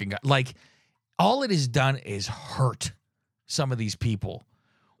these fucking guys. All it has done is hurt some of these people.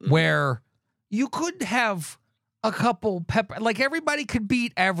 Where you could have a couple everybody could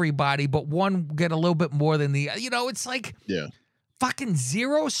beat everybody, but one get a little bit more than the, it's fucking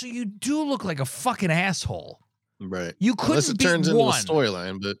zero. So you do look like a fucking asshole. Right. You couldn't Unless it beat turns one. into a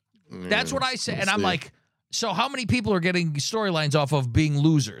storyline, but that's what I said. And I'm like, so how many people are getting storylines off of being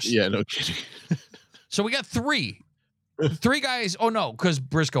losers? Yeah, no kidding. So we got three guys. Oh no, because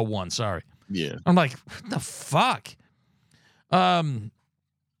Briscoe won. Sorry. Yeah. I'm like, what the fuck?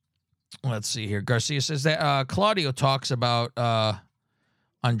 Let's see here. Garcia says that Claudio talks about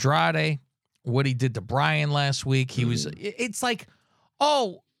Andrade, what he did to Brian last week. He was. It's like,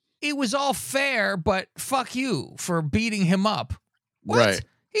 oh, it was all fair, but fuck you for beating him up. What? Right.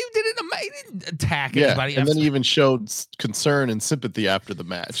 He didn't attack anybody. And then he even showed concern and sympathy after the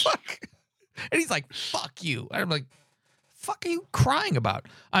match. Fuck. And he's like, fuck you. And I'm like, fuck are you crying about?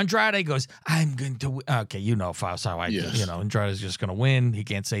 Andrade goes, I'm going to win. Okay, Faust, how Andrade's just going to win. He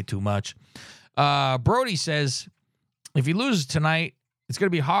can't say too much. Brody says, if he loses tonight, it's going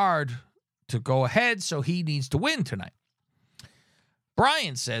to be hard to go ahead, so he needs to win tonight.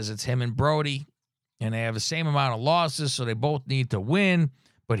 Brian says it's him and Brody, and they have the same amount of losses, so they both need to win,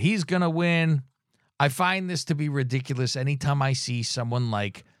 but he's going to win. I find this to be ridiculous anytime I see someone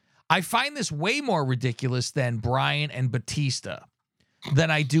I find this way more ridiculous than Brian and Batista.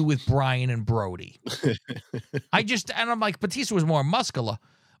 than I do with Bryan and Brody. And I'm like, Batista was more muscular,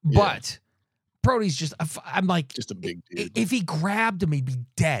 but Brody's just, I'm like, just a big dude. If he grabbed him, he'd be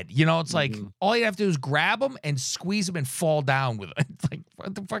dead. You know, it's like, all you have to do is grab him and squeeze him and fall down with it. It's like,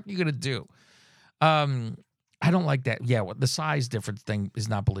 what the fuck are you going to do? I don't like that. Yeah, the size difference thing is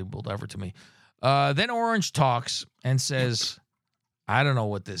not believable ever to me. Then Orange talks and says, I don't know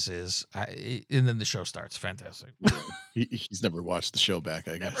what this is. And then the show starts. Fantastic. He's never watched the show back,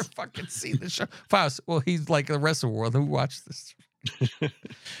 I guess. Never fucking seen the show. Faust, well, he's like the rest of the world who watched this.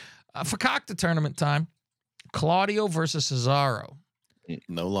 Fakakta tournament time. Claudio versus Cesaro.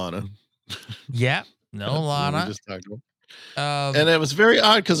 No Lana. Yeah, no Lana. Just talked about. And it was very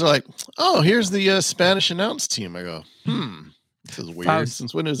odd because they're like, oh, here's the Spanish announce team. I go, this is weird. Faust,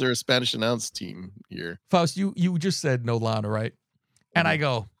 since when is there a Spanish announce team here? Faust, you just said no Lana, right? And I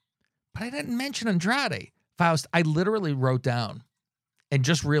go, but I didn't mention Andrade. Faust, I literally wrote down and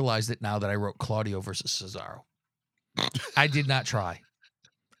just realized it now that I wrote Claudio versus Cesaro. I did not try.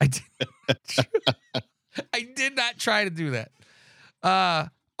 I did not try to do that.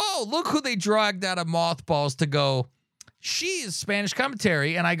 Oh, look who they dragged out of mothballs to go. She is Spanish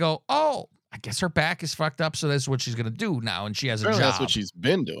commentary. And I go, oh, I guess her back is fucked up, so that's what she's going to do now, and she has a job. That's what she's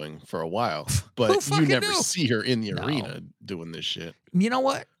been doing for a while, but you never see her in the arena doing this shit. You know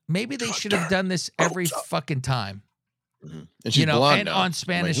what? Maybe they should have done this every fucking time. And she's blonde and now. on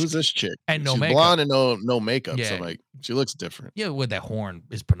Spanish. Like, who's this chick? And no she's makeup. Blonde and no makeup. Yeah. So I'm like, she looks different. Yeah, with that horn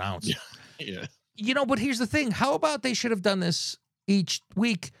is pronounced. Yeah. You know, but here's the thing. How about they should have done this each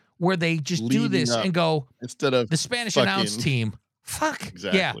week where they just do this and go, instead of the Spanish announce team. Fuck.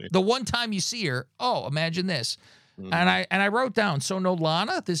 Exactly. Yeah. The one time you see her, oh, imagine this. And I wrote down, so no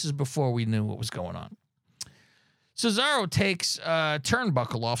Lana. This is before we knew what was going on. Cesaro takes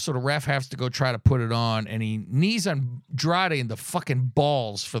turnbuckle off, so the ref has to go try to put it on, and he knees on Andrade in the fucking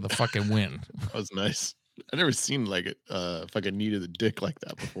balls for the fucking win. That was nice. I never seen like it fucking knee to the dick like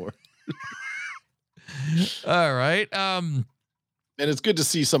that before. All right. And it's good to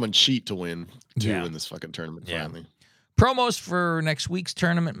see someone cheat to win too in this fucking tournament finally. Promos for next week's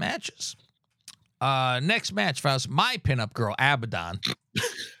tournament matches. Next match, Faust, my pinup girl, Abaddon.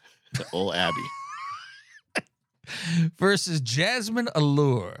 Old Abby. Versus Jasmine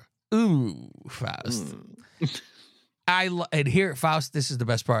Allure. Ooh, Faust. And here, Faust, this is the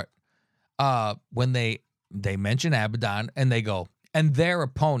best part. When they mention Abaddon and they go, and their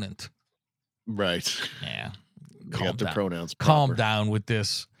opponent. Right. Yeah. They got their pronouns proper. Calm down with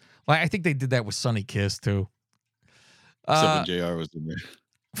this. Like, I think they did that with Sonny Kiss, too. Except when JR was in there.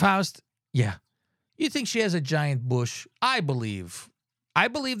 Faust, yeah. You think she has a giant bush? I believe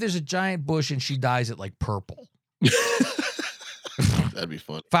there's a giant bush and she dyes it like purple. That'd be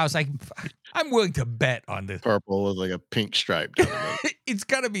fun. Faust, I'm willing to bet on this. Purple with like a pink stripe. It's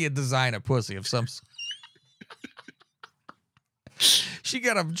got to be a designer pussy of some sort. She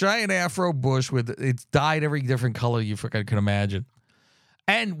got a giant afro bush with it's dyed every different color you fucking can imagine.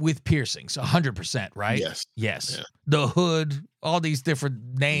 And with piercings, 100%, right? Yes. Yeah. The hood, all these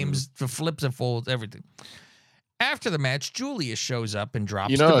different names, the flips and folds, everything. After the match, Julia shows up and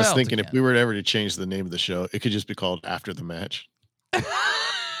drops the belt. I was thinking if we were ever to change the name of the show, it could just be called After the Match. It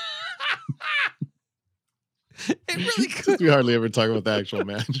really could. We hardly ever talk about the actual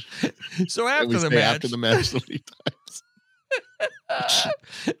match. So after the match. After the match so many times.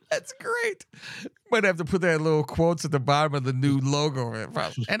 That's great. Might have to put that little quotes at the bottom of the new logo.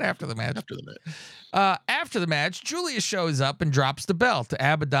 And after the match. After the match, Julia shows up and drops the belt.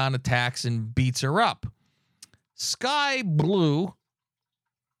 Abaddon attacks and beats her up. Sky Blue.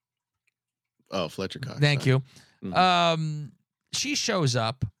 Oh, Fletcher Cox. Thank you. She shows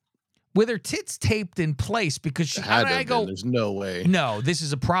up with her tits taped in place because she. I go, there's no way. No, this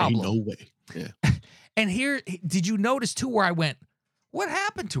is a problem. Ain't no way. Yeah. And here, did you notice too where I went, what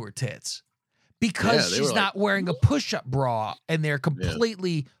happened to her tits? Because she's not wearing a push-up bra and they're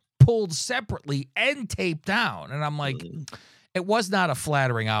completely pulled separately and taped down. And I'm like, it was not a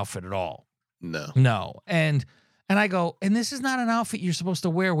flattering outfit at all. No. And I go, and this is not an outfit you're supposed to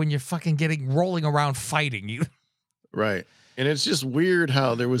wear when you're fucking rolling around fighting. Right. And it's just weird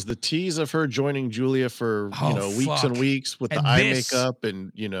how there was the tease of her joining Julia for, weeks and weeks with the eye makeup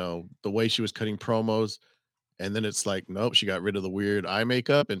and, the way she was cutting promos. And then it's like, nope, she got rid of the weird eye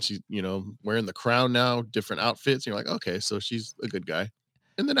makeup and she's, wearing the crown now, different outfits. And you're like, okay, so she's a good guy.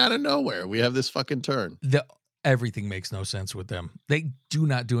 And then out of nowhere, we have this fucking turn. Everything makes no sense with them. They do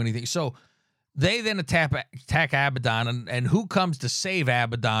not do anything. So They then attack Abaddon, and who comes to save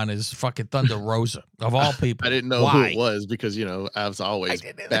Abaddon is fucking Thunder Rosa, of all people. I didn't know who it was because, as always,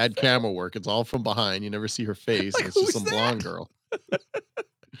 bad camera work. It's all from behind. You never see her face. Like, it's just some blonde girl.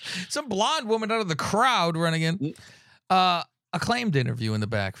 Some blonde woman out of the crowd running in. Acclaimed interview in the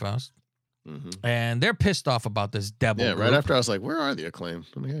back, Faust. Mm-hmm. And they're pissed off about this devil. Yeah, right after I was like, where are the Acclaimed?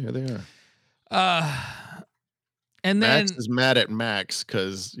 Yeah, here they are. And Max then is mad at Max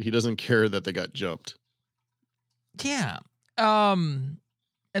because he doesn't care that they got jumped. Yeah. And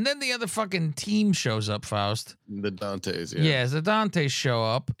then the other fucking team shows up, Faust. The Dantes, yeah. Yes, the Dantes show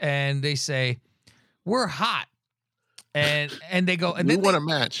up and they say, we're hot. And they go, and we then want a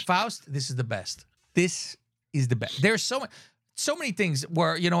match. Faust, this is the best. This is the best. There's so many things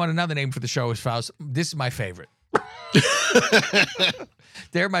where, you know what, another name for the show is Faust. This is my favorite.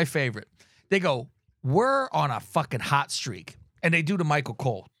 They're my favorite. They go, we're on a fucking hot streak. And they do to Michael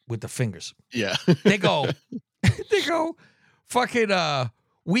Cole with the fingers. Yeah. They go, fucking,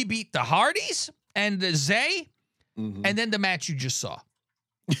 we beat the Hardys and the Zay, and then the match you just saw.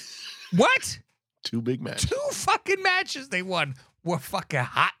 What? 2 big matches. 2 fucking matches they won. We're fucking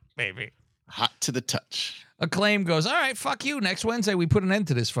hot, baby. Hot to the touch. Acclaim goes, all right, fuck you. Next Wednesday, we put an end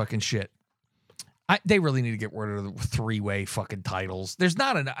to this fucking shit. They really need to get rid of the 3-way fucking titles. There's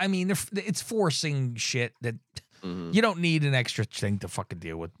not enough. I mean, it's forcing shit that you don't need an extra thing to fucking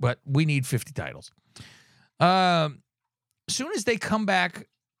deal with. But we need 50 titles. As soon as they come back,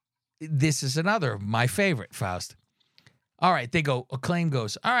 this is another of my favorite, Faust. All right, they go, Acclaim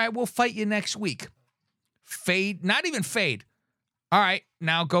goes, all right, we'll fight you next week. Fade, not even fade. All right,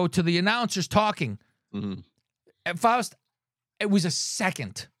 now go to the announcers talking. And Faust, it was a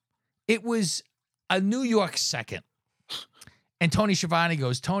second. It was a New York second. And Tony Schiavone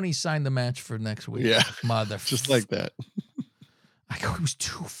goes, Tony signed the match for next week. Yeah. Just like that. I go, it was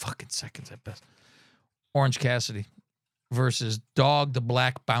 2 fucking seconds at best. Orange Cassidy versus Dog the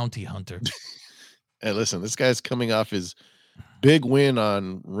Black Bounty Hunter. Hey, listen, this guy's coming off his big win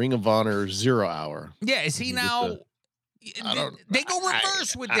on Ring of Honor 0 Hour. Yeah, is he now? They go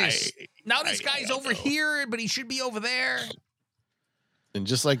reverse with this. Now this guy's over here, but he should be over there. And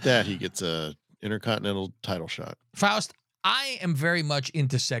just like that, he gets a Intercontinental title shot. Faust, I am very much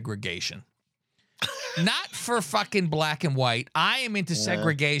into segregation. Not for fucking black and white. I am into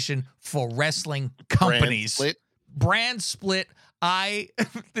segregation for wrestling companies. Brand split.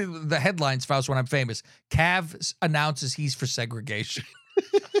 The headlines, Faust, when I'm famous. Cav announces he's for segregation.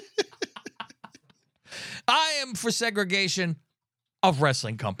 I am for segregation of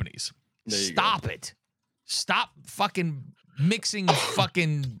wrestling companies. Stop it. Stop fucking mixing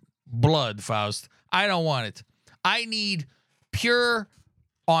fucking blood, Faust. I don't want it. I need pure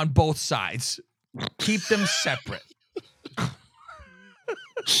on both sides. Keep them separate.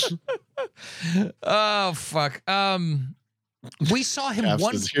 Oh, fuck. We saw him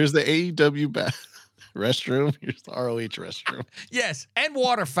once. Here's the AEW restroom. Here's the ROH restroom. Yes, and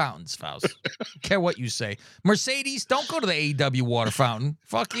water fountains, Faust. Care what you say. Mercedes, don't go to the AEW water fountain.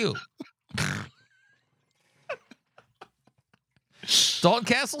 Fuck you. Dalton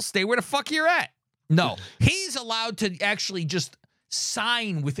Castle, stay where the fuck you're at. No, he's allowed to actually just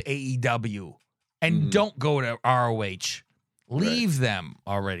sign with AEW and don't go to ROH. Leave them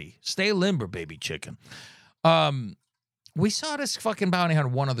already. Stay limber, baby chicken. We saw this fucking bounty hunter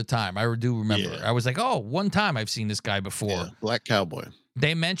one other time. I do remember. Yeah. I was like, oh, one time I've seen this guy before. Yeah, Black Cowboy.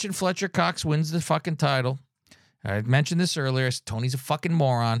 They mentioned Fletcher Cox wins the fucking title. I mentioned this earlier. Tony's a fucking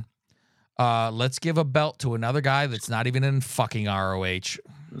moron. Let's give a belt to another guy that's not even in fucking ROH.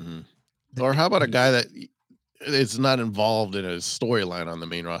 Or how about a guy that is not involved in a storyline on the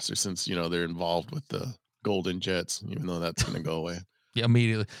main roster since, they're involved with the Golden Jets, even though that's going to go away. Yeah,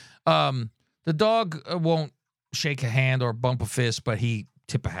 immediately. The dog won't shake a hand or bump a fist, but he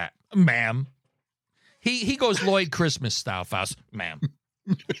tip a hat. Ma'am. He goes Lloyd Christmas style, Faust. Ma'am.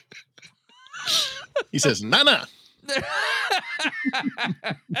 He says, Nana.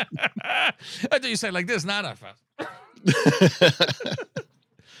 I thought you said like this, Nana, Faust.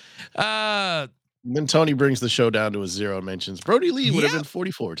 Then Tony brings the show down to a 0 and mentions Brody Lee would have been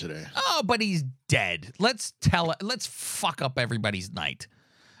 44 today. Oh, but he's dead. Let's fuck up everybody's night.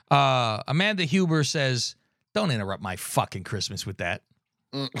 Amanda Huber says, don't interrupt my fucking Christmas with that.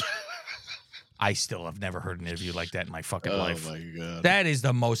 I still have never heard an interview like that in my fucking life. Oh, my God. That is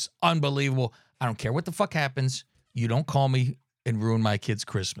the most unbelievable. I don't care what the fuck happens. You don't call me and ruin my kid's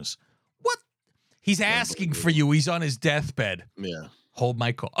Christmas. What? He's asking for you. He's on his deathbed. Yeah. Hold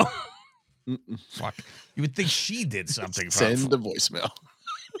my call. Fuck. You would think she did something. Send the voicemail.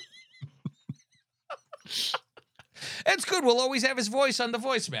 It's good. We'll always have his voice on the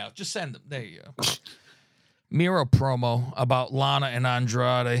voicemail. Just send him. There you go. Miro promo about Lana and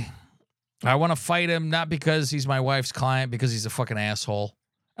Andrade. I want to fight him, not because he's my wife's client, because he's a fucking asshole.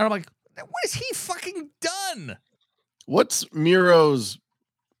 And I'm like, what has he fucking done? What's Miro's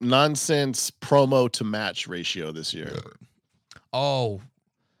nonsense promo to match ratio this year? Oh,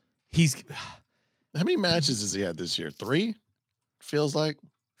 how many matches has he had this year? 3? Feels like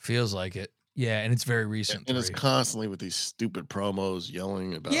it. Yeah, and it's very recent. And it's constantly with these stupid promos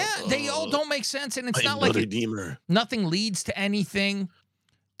yelling about. Yeah, they all don't make sense, and it's not like Redeemer. Nothing leads to anything.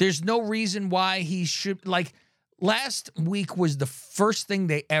 There's no reason why he should. Like last week was the first thing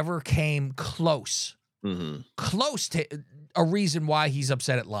they ever came close to a reason why he's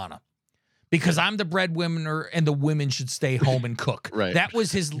upset at Lana. Because I'm the breadwinner and the women should stay home and cook. Right. That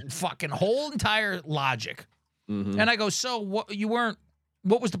was his fucking whole entire logic. And I go, so what?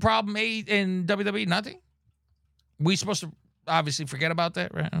 What was the problem in WWE? Nothing? We supposed to obviously forget about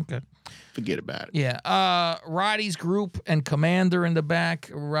that, right? Okay. Forget about it. Yeah. Roddy's group and Commander in the back.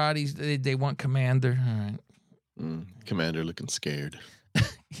 Roddy's, they want Commander. All right. Commander looking scared.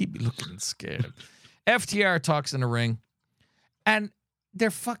 He'd be looking scared. FTR talks in the ring. And they're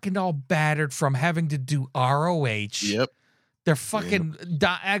fucking all battered from having to do ROH. Yep. They're fucking...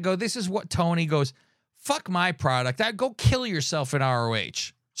 Yep. I go, this is what Tony goes... Fuck my product. I'd go kill yourself in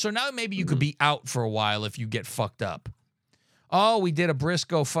ROH. So now maybe you could be out for a while if you get fucked up. Oh, we did a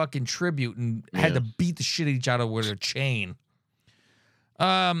Briscoe fucking tribute and had to beat the shit each other with a chain.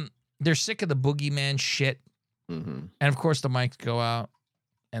 They're sick of the boogeyman shit. And of course the mics go out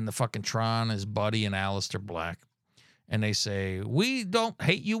and the fucking Tron is Buddy and Aleister Black. And they say, we don't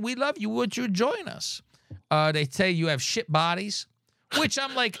hate you. We love you. Would you join us? They say you have shit bodies. Which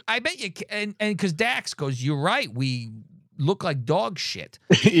I'm like, I bet you, and because Dax goes, you're right, we look like dog shit.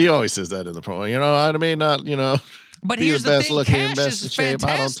 He always says that in the promo. You know, I mean, not, you know, but here's the thing, Cash is fantastic.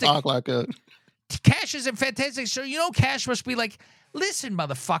 I don't talk like a... Cash isn't fantastic, so you know Cash must be like, listen,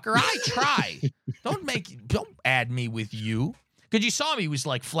 motherfucker, I try. Don't add me with you. Because you saw him, he was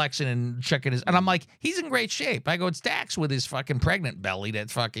like flexing and checking his, and I'm like, he's in great shape. I go, it's Dax with his fucking pregnant belly that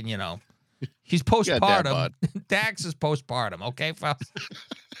fucking, you know. He's postpartum. Dax is postpartum. Okay, Faust?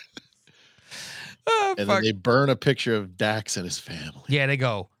 And then they burn a picture of Dax and his family. Yeah, they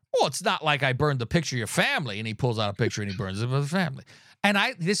go, well, it's not like I burned the picture of your family. And he pulls out a picture and he burns it with the family. And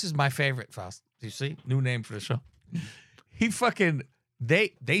this is my favorite, Faust. Do you see? New name for the show. He fucking, they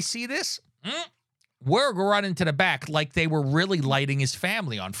see this? We're running to the back like they were really lighting his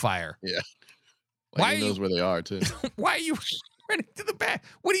family on fire. Yeah. Like he knows where they are, too. Why are you... running to the back?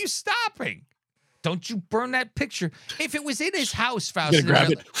 What are you stopping? Don't you burn that picture? If it was in his house, Faust, grab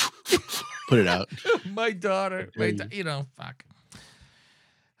it, put it out. My daughter, you know, fuck.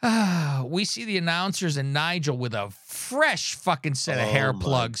 We see the announcers and Nigel with a fresh fucking set of hair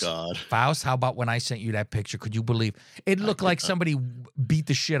plugs. God. Faust, how about when I sent you that picture? Could you believe it? Looked like somebody beat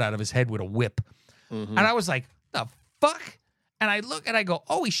the shit out of his head with a whip. And I was like, the fuck? And I look and I go,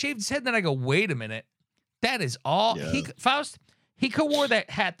 oh, he shaved his head. Then I go, wait a minute. That is all. Yeah. Faust, he could wear that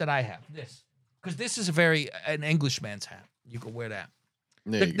hat that I have. This. Because this is an Englishman's hat. You could wear that.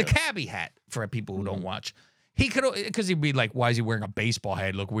 The cabbie hat for people who don't watch. He could, because he'd be like, why is he wearing a baseball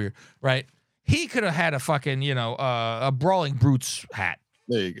hat? Look weird, right? He could have had a fucking, you know, a Brawling Brutes hat.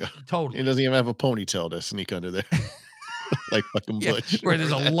 There you go. Totally. He doesn't even have a ponytail to sneak under there. Like fucking Butch. Where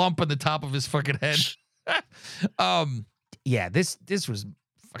there's a lump on the top of his fucking head. Yeah, this was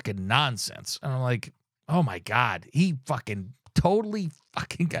fucking nonsense. And I'm like, oh my God, he fucking totally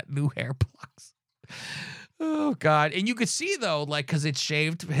fucking got new hair plugs. Oh God. And you could see though, like, cause it's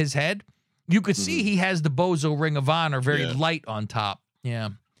shaved his head, you could see he has the Bozo Ring of Honor very light on top. Yeah.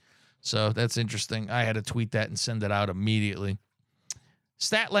 So that's interesting. I had to tweet that and send it out immediately.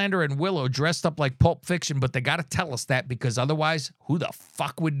 Statlander and Willow dressed up like Pulp Fiction, but they got to tell us that because otherwise, who the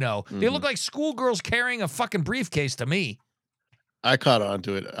fuck would know? They look like schoolgirls carrying a fucking briefcase to me. I caught on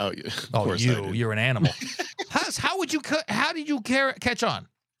to it. You're an animal. How did you catch on?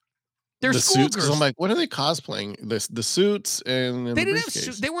 They're the suits. Girls. I'm like, what are they cosplaying? The suits and they the didn't briefcase. have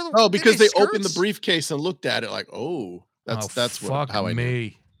suits. They were because they opened the briefcase and looked at it like, that's how I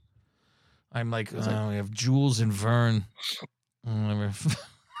knew. I'm like, we have Jules and Vern.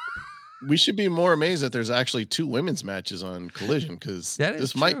 We should be more amazed that there's actually 2 women's matches on Collision because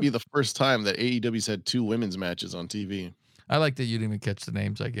this might be the first time that AEW's had 2 women's matches on TV. I like that you didn't even catch the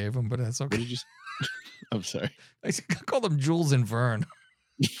names I gave them, but that's okay. What did you say? I'm sorry. I call them Jules and Vern.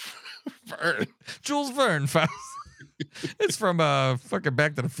 Vern. Jules Verne. It's from fucking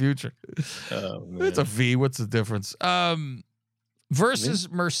Back to the Future. Oh, man. It's a V. What's the difference? Versus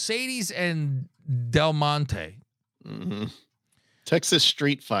Mercedes and Del Monte. Mm-hmm. Texas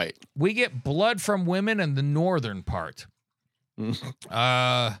street fight. We get blood from women in the northern part.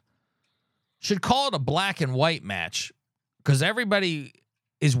 Should call it a black and white match because everybody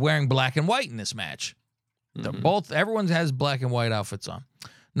is wearing black and white in this match. Everyone has black and white outfits on.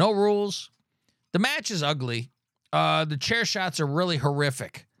 No rules. The match is ugly. The chair shots are really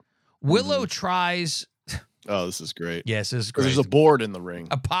horrific. Willow tries. Oh, this is great. Yes, this is great. There's a board in the ring.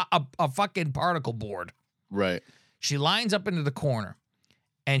 A fucking particle board. Right. She lines up into the corner,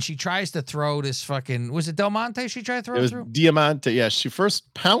 and she tries to throw this fucking... Was it Del Monte she tried to throw through? Diamante, yeah. She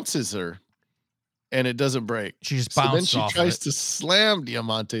first pounces her, and it doesn't break. She just bounces off. Then she tries to slam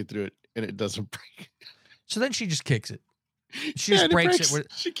Diamante through it, and it doesn't break. So then she just kicks it. She just breaks it.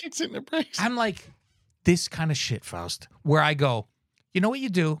 She kicks it and it breaks. I'm like, this kind of shit, Faust, where I go, you know what you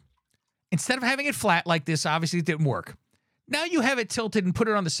do? Instead of having it flat like this, obviously it didn't work. Now you have it tilted and put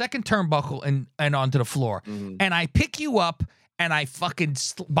it on the second turnbuckle and onto the floor. And I pick you up and I fucking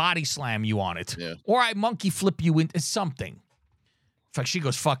body slam you on it. Yeah. Or I monkey flip you into something. In fact, she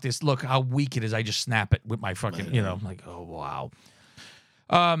goes, fuck this. Look how weak it is. I just snap it with my fucking, I'm like, oh, wow.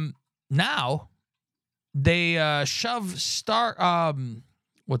 Now they shove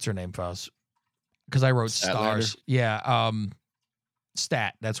what's her name, Faust? Because I wrote stars. Yeah.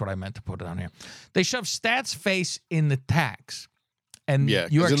 Stat. That's what I meant to put it on here. They shove Stat's face in the tacks. And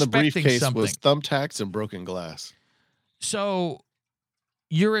you're in the briefcase something. was thumbtacks and broken glass. So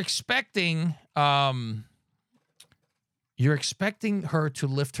you're expecting her to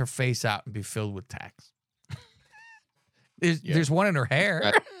lift her face out and be filled with tacks. There's one in her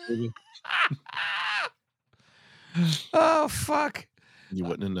hair. Oh, fuck. You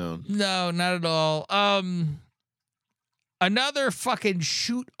wouldn't have known. No, not at all. Another fucking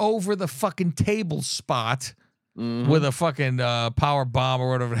shoot over the fucking table spot with a fucking power bomb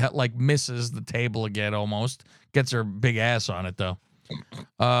or whatever, like misses the table again almost. Gets her big ass on it, though.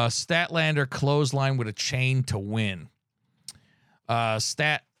 Statlander clothesline with a chain to win.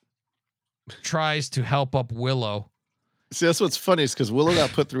 Stat tries to help up Willow. See, that's what's funny is because Willow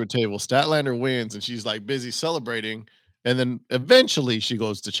got put through a table. Statlander wins, and she's like busy celebrating. And then eventually she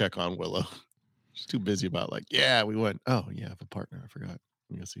goes to check on Willow. She's too busy about like, yeah, we went. Oh, yeah, I have a partner. I forgot.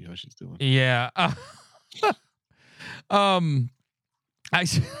 I'm going to see how she's doing. Yeah.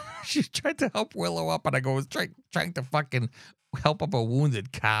 She tried to help Willow up, and I go, trying to fucking help up a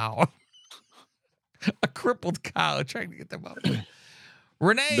wounded cow. A crippled cow, trying to get them up.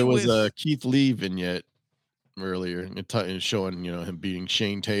 Renee, there was a Keith Lee vignette earlier showing, him beating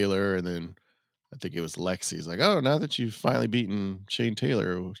Shane Taylor, and then I think it was Lexi. He's like, oh, now that you've finally beaten Shane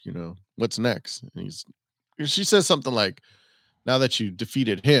Taylor, what's next? And she says something like, now that you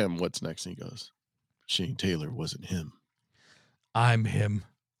defeated him, what's next? And he goes, Shane Taylor wasn't him. I'm him.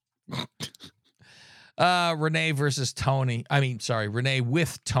 Renee versus Tony. Renee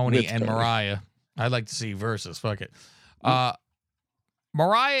with Tony and Mariah. I'd like to see versus. Fuck it.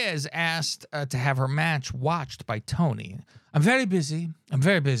 Mariah is asked to have her match watched by Tony. I'm very busy.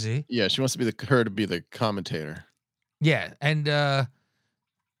 Yeah, she wants to be her to be the commentator. Yeah, and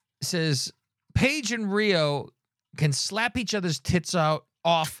says Paige and Rio can slap each other's tits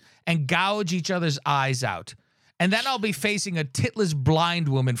off and gouge each other's eyes out. And then I'll be facing a titless blind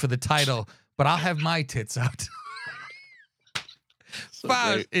woman for the title, but I'll have my tits out.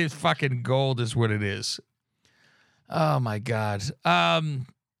 So it's fucking gold is what it is. Oh, my God.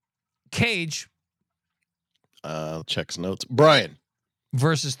 Cage. Checks notes. Brian.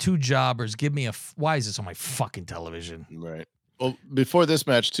 Versus two jobbers. Give me why is this on my fucking television? Right. Well, before this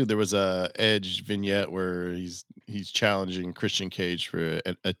match, too, there was a Edge vignette where he's challenging Christian Cage for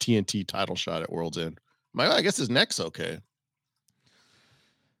a TNT title shot at World's End. I guess his neck's okay.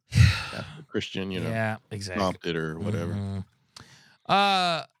 After Christian, yeah, exactly. Stomped it or whatever.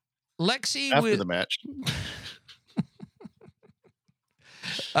 Lexi after the match.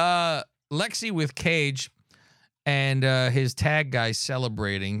 Lexi with Cage and his tag guy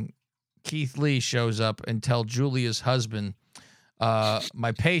celebrating. Keith Lee shows up and tells Julia's husband,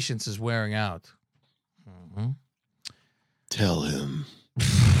 my patience is wearing out. Tell him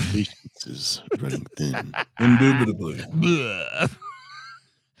patience is running thin. Indubitably.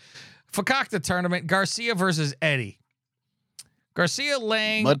 Fakakta tournament, Garcia versus Eddie. Garcia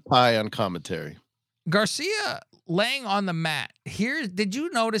laying... Mud pie on commentary. Garcia laying on the mat. Did you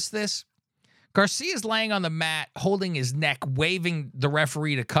notice this? Garcia's laying on the mat, holding his neck, waving the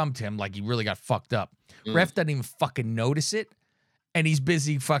referee to come to him like he really got fucked up. Ref doesn't even fucking notice it, and he's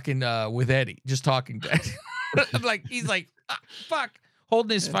busy fucking with Eddie, just talking to Eddie. He's like, fuck,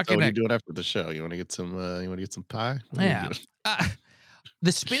 holding his fucking neck. What are you doing after the show? You want to get some? You want to get some pie? Yeah.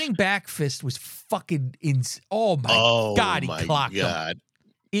 The spinning back fist was fucking oh my God, he clocked him.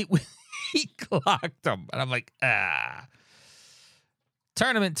 He clocked him. And I'm like,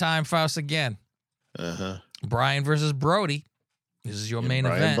 Tournament time, Faust, again. Brian versus Brody. This is your main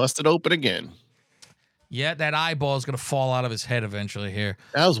event. Busted open again. Yeah, that eyeball is going to fall out of his head eventually here.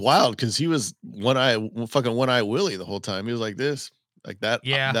 That was wild because he was fucking one eye Willie the whole time. He was like this. Like that.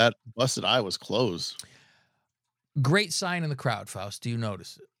 Yeah. That busted eye was closed. Great sign in the crowd, Faust. Do you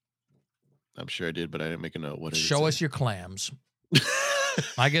notice it? I'm sure I did, but I didn't make a note. What did Show us your clams.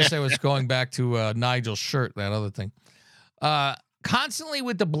 I guess I was going back to Nigel's shirt, that other thing. Constantly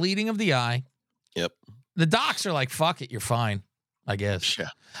with the bleeding of the eye. Yep. The docs are like, fuck it, you're fine, I guess. Yeah.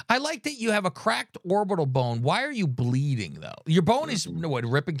 I like that you have a cracked orbital bone. Why are you bleeding, though? Your bone is, what,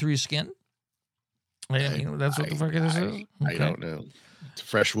 ripping through your skin? That's what the fuck it is? Okay. I don't know. It's a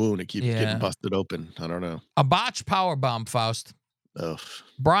fresh wound. It keeps getting busted open. I don't know. A botched power bomb, Faust. Ugh.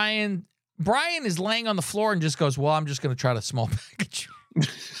 Brian is laying on the floor and just goes, well, I'm just going to try to small package you.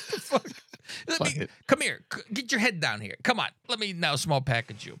 Come here. Get your head down here. Come on. Let me now small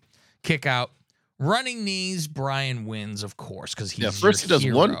package you. Kick out. Running knees. Brian wins, of course, because he's first he does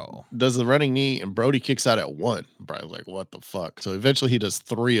hero. does the running knee, and Brody kicks out at one. Brian's like, what the fuck? So eventually he does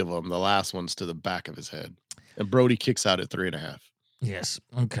 3 of them. The last one's to the back of his head. And Brody kicks out at 3.5. Yes.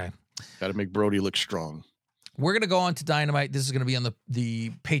 Okay. Got to make Brody look strong. We're going to go on to Dynamite. This is going to be on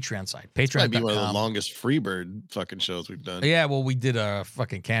the Patreon side. Patreon. Might be one of the longest Freebird fucking shows we've done. Yeah, well, we did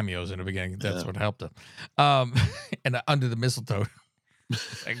fucking cameos in the beginning. That's what helped it. And under the mistletoe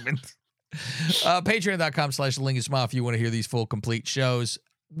segment. Patreon.com/LingusMa if you want to hear these full complete shows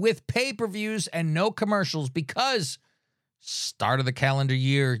with pay-per-views and no commercials, because start of the calendar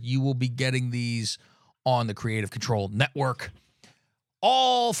year, you will be getting these on the Creative Control Network.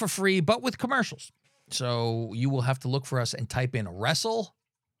 All for free, but with commercials. So you will have to look for us and type in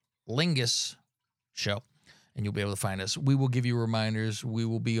Wrestlingus Show, and you'll be able to find us. We will give you reminders. We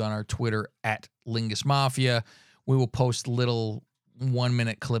will be on our Twitter at Lingus Mafia. We will post little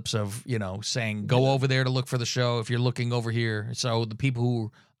 1-minute clips of, saying, go over there to look for the show if you're looking over here. So the people who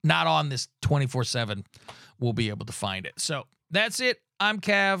are not on this 24/7 will be able to find it. So that's it. I'm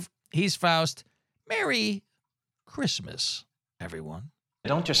Cav. He's Faust. Merry Christmas, everyone.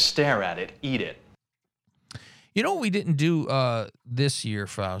 Don't just stare at it. Eat it. You know what we didn't do this year,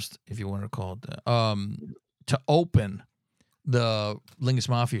 Faust, if you want to call it that, to open the Lingus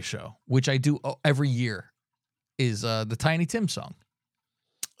Mafia show, which I do every year, is the Tiny Tim song.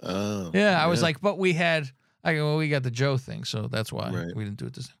 Oh. Yeah, I was like, but we got the Joe thing, so that's why we didn't do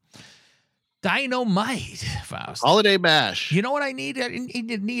it this time. Dynamite, Faust. Holiday Bash. You know what I need? I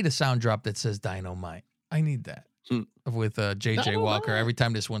need a sound drop that says Dynamite. I need that with J.J. Walker every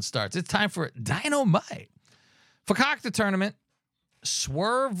time this one starts. It's time for Dynamite. Fakakta tournament,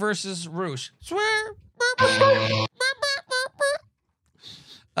 Swerve versus Roosh. Swerve.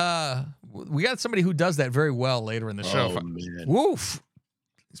 We got somebody who does that very well later in the show. Man. Woof.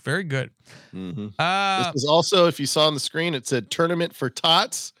 It's very good. Mm-hmm. This is also, if you saw on the screen, it said Tournament for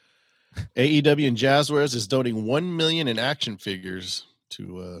Tots. AEW and Jazzwares is donating $1 million in action figures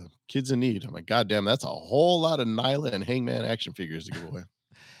to kids in need. I'm like, God damn, that's a whole lot of Nyla and Hangman action figures to give away.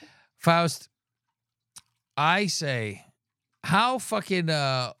 Faust, I say, how fucking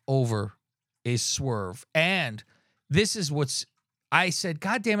over is Swerve? And this is what's, I said,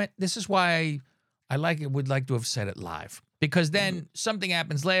 God damn it, this is why I would like to have said it live. Because then something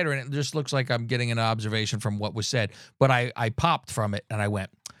happens later and it just looks like I'm getting an observation from what was said. But I popped from it and I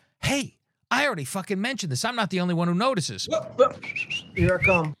went, hey, I already fucking mentioned this. I'm not the only one who notices. Here I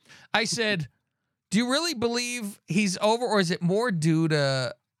come. I said, do you really believe he's over, or is it more due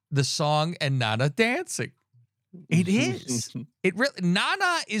to the song and Nana dancing? It is. It really,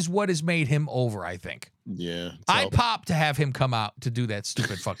 Nana is what has made him over, I think. Yeah. I popped to have him come out to do that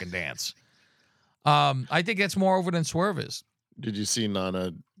stupid fucking dance. I think that's more over than Swerve is. Did you see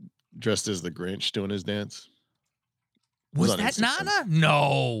Nana dressed as the Grinch doing his dance? Was that Nana?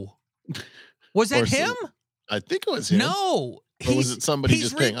 No. Was that him? I think it was him. No. Or was it somebody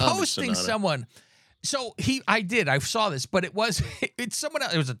just paying homage to He's Nana? reposting someone. So I saw this, but it's someone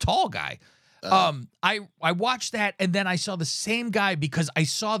else. It was a tall guy. I watched that, and then I saw the same guy because I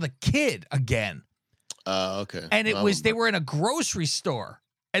saw the kid again. Okay. And they were in a grocery store,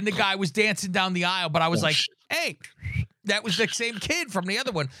 and the guy was dancing down the aisle, but I was hey, that was the same kid from the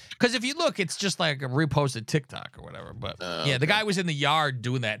other one. Because if you look, it's just like a reposted TikTok or whatever. But the guy was in the yard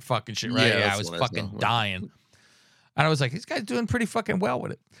doing that fucking shit, right? Yeah, I was fucking dying. And I was like, this guy's doing pretty fucking well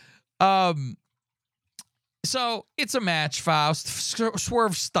with it. So it's a match, Faust.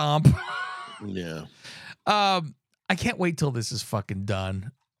 Swerve stomp. Yeah. I I can't wait till this is fucking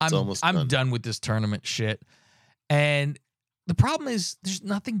done. I'm done. done with this tournament shit. And the problem is there's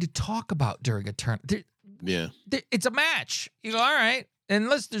nothing to talk about during a tournament. It's a match. You go, all right.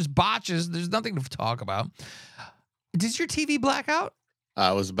 Unless there's botches, there's nothing to talk about. Does your TV black out?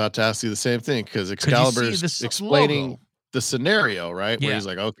 I was about to ask you the same thing because Excalibur's explaining the scenario, right? Where he's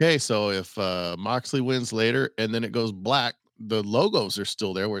like, okay, so if Moxley wins later and then it goes black, the logos are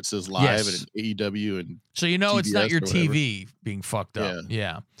still there where it says live and AEW and so you know TBS it's not your TV being fucked up.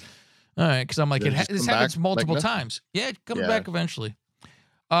 Yeah. All right, because I'm like, this happens multiple times. Yeah, it comes back eventually.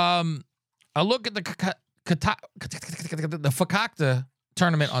 I look at the Fakakta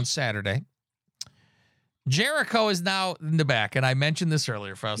tournament on Saturday. Jericho is now in the back, and I mentioned this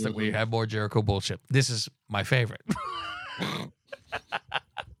earlier, Faust, that we have more Jericho bullshit. This is my favorite.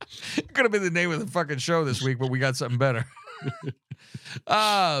 It could have been the name of the fucking show this week, but we got something better.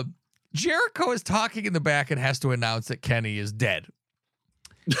 Jericho is talking in the back and has to announce that Kenny is dead.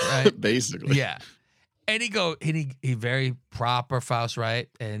 Right? Basically. Yeah. And he very proper, Faust, right?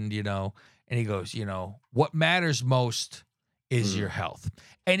 And, and he goes, what matters most is your health.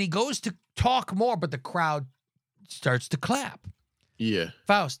 And he goes to talk more, but the crowd starts to clap. Yeah.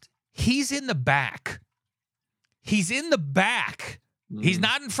 Faust, he's in the back. He's in the back. He's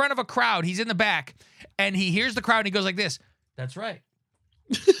not in front of a crowd. He's in the back. And he hears the crowd and he goes like this. That's right.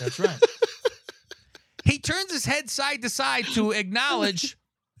 That's right. He turns his head side to side to acknowledge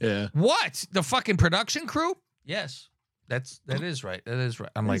what? The fucking production crew? Yes. That is right. That is right.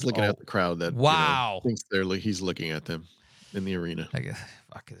 He's looking at the crowd that thinks he's looking at them in the arena. I guess,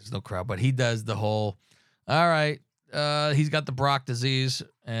 there's no crowd, but he does the whole, all right, he's got the Brock disease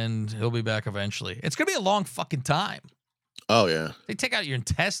and he'll be back eventually. It's going to be a long fucking time. Oh, yeah. They take out your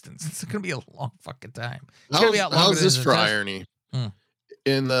intestines. It's going to be a long fucking time. How's this for irony?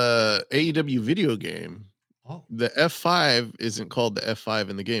 In the AEW video game, the F5 isn't called the F5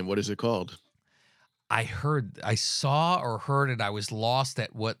 in the game. What is it called? I saw or heard it. I was lost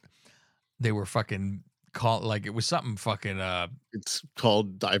at what they were fucking called. Like it was something fucking. It's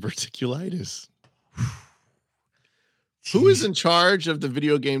called diverticulitis. Who is in charge of the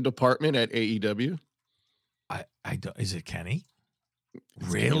video game department at AEW? I don't. Is it Kenny?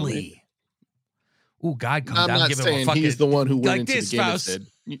 Really? Oh, God come down. I'm not saying he's the one who went into the game and said.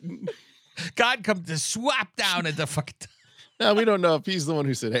 God come to swap down at the fucking. Now, we don't know if he's the one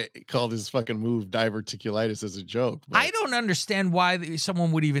who said, hey, called his fucking move diverticulitis as a joke. I don't understand why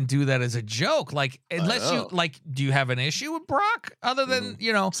someone would even do that as a joke. Like, unless you, do you have an issue with Brock other than,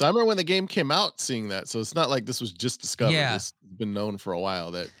 So I remember when the game came out seeing that. So it's not like this was just discovered. Yeah. It's been known for a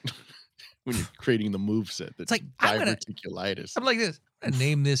while that when you're creating the move set, that's like diverticulitis. I'm like this. I'm going to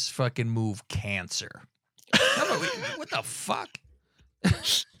name this fucking move Cancer. What the fuck?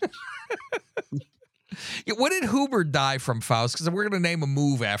 Yeah, what did Huber die from, Faust? Because we're going to name a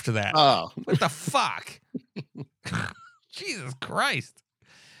move after that. Oh. What the fuck? Jesus Christ.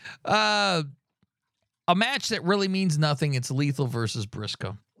 A match that really means nothing. It's Lethal versus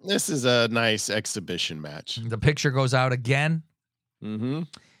Briscoe. This is a nice exhibition match. The picture goes out again. Mm-hmm.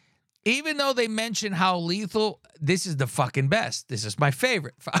 Even though they mention how Lethal, this is the fucking best. This is my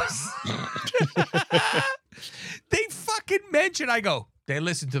favorite, Faust. They fucking mention, they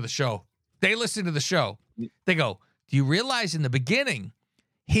listen to the show. They listen to the show. They go, do you realize in the beginning,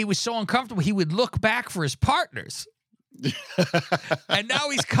 he was so uncomfortable, he would look back for his partners. And now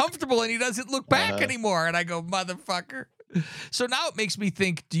he's comfortable and he doesn't look back anymore. And I go, motherfucker. So now it makes me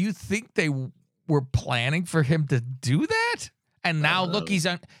think, do you think they were planning for him to do that? And now look, he's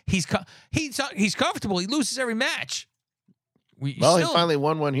comfortable. He loses every match. He finally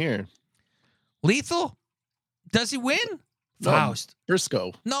won one here. Lethal? Does he win? Faust.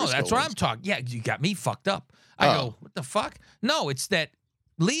 Briscoe. No, that's what I'm talking. Yeah, you got me fucked up. I go, what the fuck? No, it's that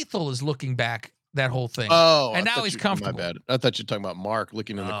Lethal is looking back that whole thing. Oh, and now he's comfortable. My bad. I thought you were talking about Mark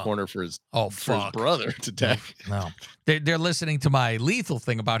looking in the corner for his brother to tag. No, they're listening to my Lethal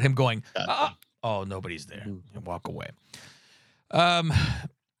thing about him going, nobody's there. And walk away.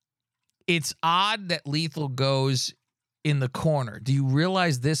 It's odd that Lethal goes in the corner. Do you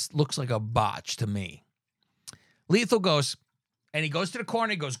realize this looks like a botch to me? Lethal goes, and he goes to the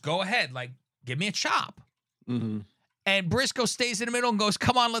corner. He goes, go ahead. Like, give me a chop. Mm-hmm. And Briscoe stays in the middle and goes,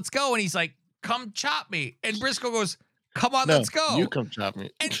 come on, let's go. And he's like, come chop me. And Briscoe goes, come on, let's go. You come chop me.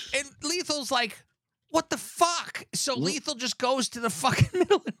 And Lethal's like, what the fuck? So Lethal just goes to the fucking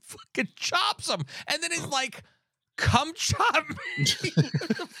middle and fucking chops him. And then he's like, come chop me.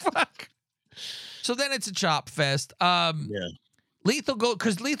 What the fuck? So then it's a chop fest. Yeah. Lethal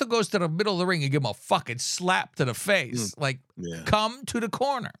goes to the middle of the ring and give him a fucking slap to the face. Come to the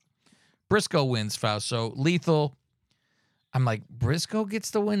corner. Briscoe wins, Faust. So Lethal I'm like, Briscoe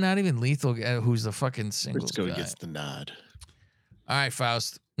gets the win, not even Lethal, who's the fucking singles Briscoe guy. gets the nod. All right,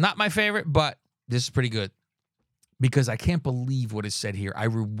 Faust. Not my favorite, but this is pretty good. Because I can't believe what is said here. I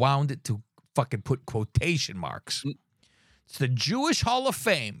rewound it to fucking put quotation marks. It's the Jewish Hall of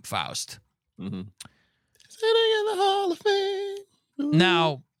Fame, Faust. Sitting in the Hall of Fame. Ooh.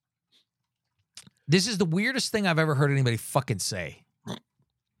 Now, this is the weirdest thing I've ever heard anybody fucking say.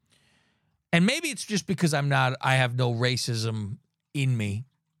 And maybe it's just because I have no racism in me.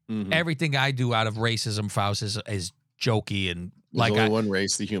 Mm-hmm. Everything I do out of racism, Faust, is jokey and There's only one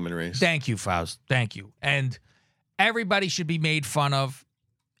race, the human race. Thank you, Faust. Thank you. And everybody should be made fun of.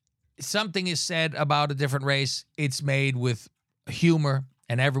 Something is said about a different race. It's made with humor,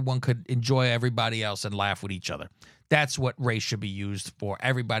 and everyone could enjoy everybody else and laugh with each other. That's what race should be used for.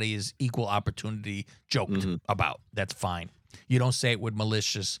 Everybody is equal opportunity joked about. That's fine. You don't say it with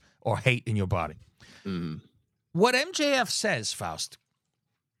malicious or hate in your body. What MJF says, Faust,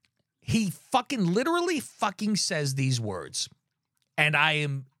 he fucking literally fucking says these words, and I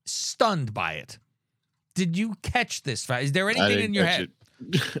am stunned by it. Did you catch this? Is there anything in your head?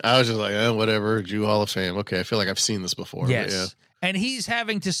 I was just like, whatever, Jew Hall of Fame. Okay, I feel like I've seen this before. Yes. Yeah. And he's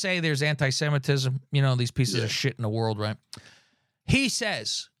having to say there's anti-Semitism, these pieces of shit in the world, right? He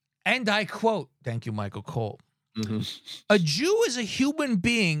says, and I quote, thank you, Michael Cole, a Jew is a human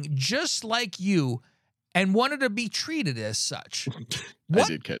being just like you and wanted to be treated as such. I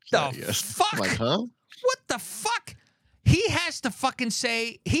did catch that, yes. Fuck? Like, huh? What the fuck? He has to fucking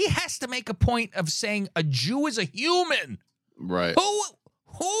say, he has to make a point of saying a Jew is a human. Right.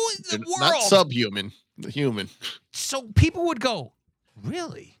 Who in the world? Not subhuman, the human. So people would go,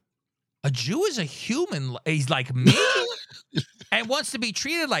 really? A Jew is a human? He's like me? And wants to be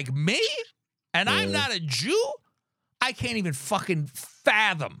treated like me? And I'm not a Jew? I can't even fucking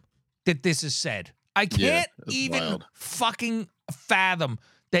fathom that this is said. I can't even fucking fathom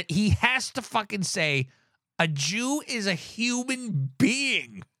that he has to fucking say a Jew is a human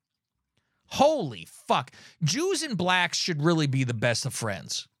being. Holy fuck. Jews and blacks should really be the best of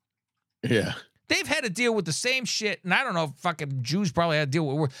friends. Yeah. They've had to deal with the same shit, and I don't know if fucking Jews probably had to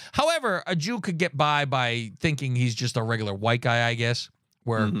deal with. However, a Jew could get by thinking he's just a regular white guy, I guess,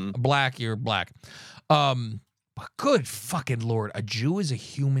 where black, you're black. But good fucking Lord, a Jew is a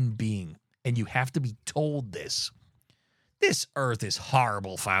human being, and you have to be told this. This earth is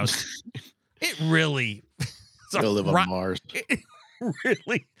horrible, Faust. It really... They'll live on Mars.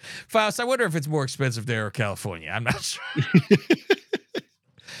 Really? Faust, I wonder if it's more expensive there or California. I'm not sure.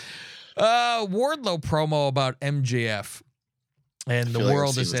 Wardlow promo about MJF and the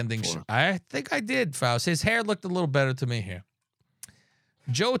world is ending. I think I did, Faust. His hair looked a little better to me here.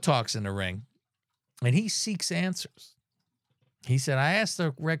 Joe talks in the ring, and he seeks answers. He said, I asked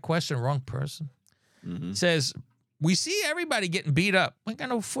the right question, wrong person. Says, we see everybody getting beat up. I got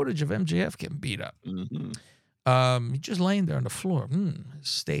no footage of MJF getting beat up. He just laying there on the floor.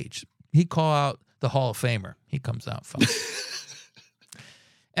 Stage. He call out the Hall of Famer. He comes out.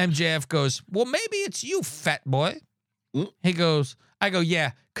 MJF goes, well, maybe it's you, fat boy. He goes, I go,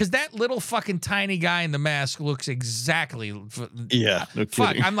 yeah, because that little fucking tiny guy in the mask looks exactly. Yeah, no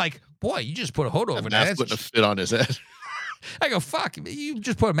kidding. I'm like, boy, you just put a hood over that. That's putting a fit on his head. I go, fuck, you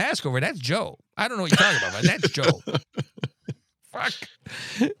just put a mask over. That's Joe. I don't know what you're talking about, man. That's Joe. Fuck.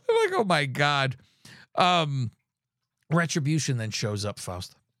 I'm like, oh my God. Retribution then shows up,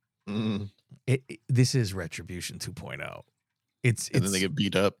 Faust. This is Retribution 2.0. It's then they get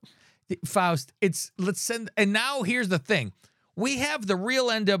beat up. Faust, and now here's the thing. We have the real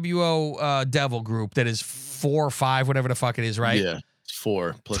NWO Devil group that is 4 or 5, whatever the fuck it is, right? Yeah,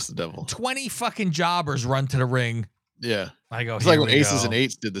 4 plus the Devil. 20 fucking jobbers run to the ring. Yeah. I go, it's like when Aces and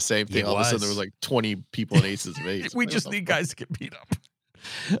Eights did the same thing. All of a sudden there was like 20 people in Aces and Eights. We just need guys to get beat up.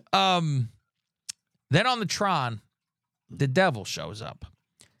 Then on the Tron, the Devil shows up.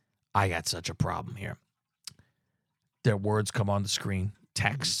 I got such a problem here. Their words come on the screen,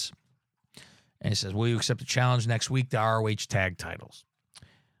 texts. And he says, will you accept the challenge next week, the ROH tag titles?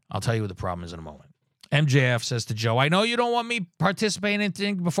 I'll tell you what the problem is in a moment. MJF says to Joe, I know you don't want me participating in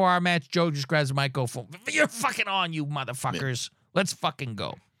anything before our match. Joe just grabs the microphone. You're fucking on, you motherfuckers. Let's fucking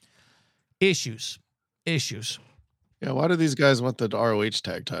go. Issues. Yeah, why do these guys want the ROH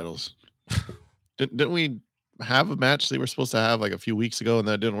tag titles? Didn't we have a match they were supposed to have like a few weeks ago and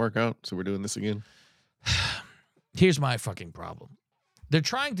that didn't work out? So we're doing this again? Here's my fucking problem. They're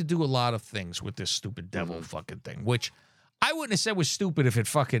trying to do a lot of things with this stupid Devil fucking thing, which I wouldn't have said was stupid if it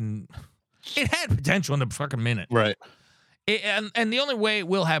had potential in the fucking minute. Right. And the only way it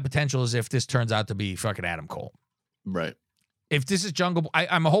will have potential is if this turns out to be fucking Adam Cole. Right. If this is Jungle Boy,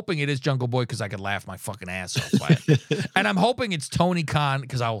 I'm hoping it is Jungle Boy because I could laugh my fucking ass off by it. And I'm hoping it's Tony Khan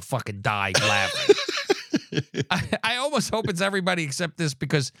because I will fucking die laughing. I almost hope it's everybody except this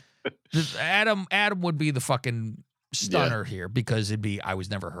because Adam would be the fucking stunner here because it'd be I was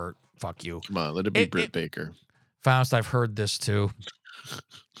never hurt. Fuck you. Come on, let it be Britt Baker. Faust, I've heard this too.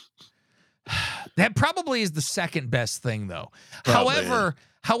 That probably is the second best thing though. Probably,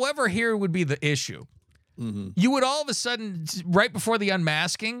 However, here would be the issue. Mm-hmm. You would all of a sudden, right before the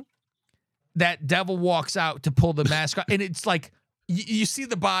unmasking, that devil walks out to pull the mask off, and it's like you see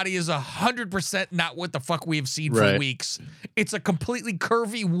the body is 100% not what the fuck we have seen for weeks. It's a completely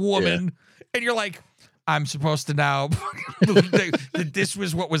curvy woman, and you're like, I'm supposed to now that this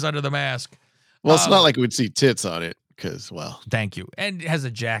was what was under the mask. Well, it's not like we'd see tits on it because, well, thank you, and it has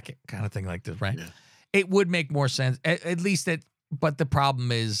a jacket kind of thing like this, right? Yeah. It would make more sense, at least that. But the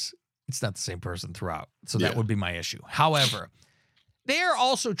problem is, it's not the same person throughout. So that would be my issue. However, they are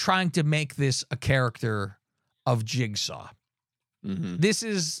also trying to make this a character of Jigsaw. Mm-hmm. This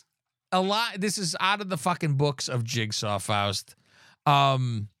is a lot. This is out of the fucking books of Jigsaw, Faust.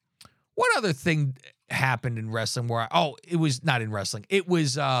 What other thing happened in wrestling where it was not in wrestling. It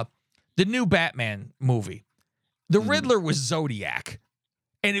was the new Batman movie. The Riddler was Zodiac.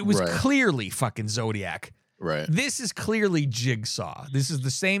 And it was clearly fucking Zodiac. Right. This is clearly Jigsaw. This is the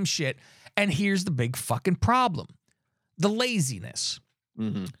same shit. And here's the big fucking problem. The laziness.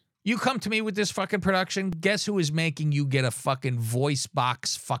 Mm-hmm. You come to me with this fucking production, guess who is making you get a fucking voice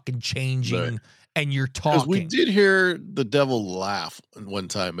box fucking changing and you're talking? Because we did hear the devil laugh one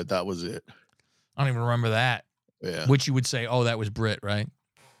time, but that was it. I don't even remember that. Yeah. Which you would say, oh, that was Brit, right?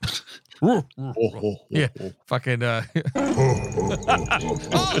 Yeah. Fucking oh,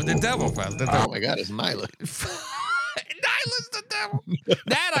 the devil found the devil. Oh my god, it's Nyla. Nyla's the devil.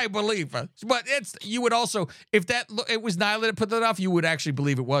 That I believe. But it's you would also if that it was Nyla that put that off, you would actually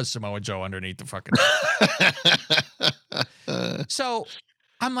believe it was Samoa Joe underneath the fucking. So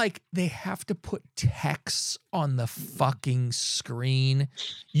I'm like, they have to put text on the fucking screen.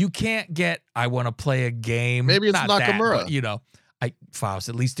 You can't get I want to play a game. Maybe it's not Nakamura. That, but, you know. Faust,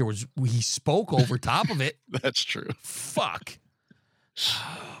 at least he spoke over top of it. That's true. Fuck.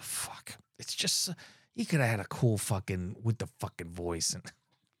 Oh, fuck. It's just, he could have had a cool fucking, with the fucking voice and,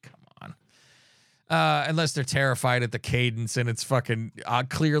 come on. Unless they're terrified at the cadence and it's fucking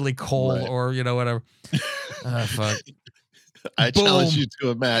clearly Cole or, you know, whatever. Fuck. I challenge you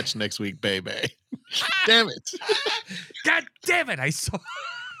to a match next week, baby. Damn it. God damn it. I'm so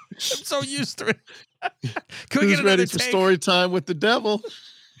used to it. Can we Who's get ready take? For story time with the devil?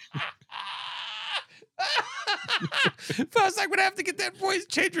 Faust, I'm gonna have to get that voice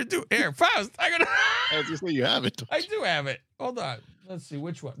changer to air. Faust, I was just say you have it. I do have it. Hold on. Let's see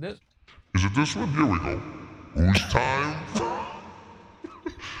which one. This is it. This one. Here we go. Who's time?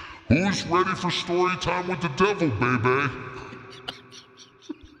 Who's ready for story time with the devil, baby?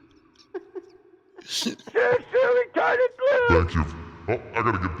 Thank you. Oh, I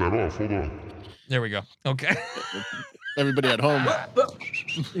gotta get that off. Hold on. There we go. Okay. Everybody at home.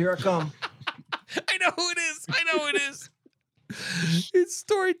 Here I come. I know who it is. It's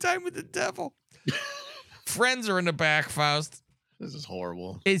story time with the devil. Friends are in the back, Faust. This is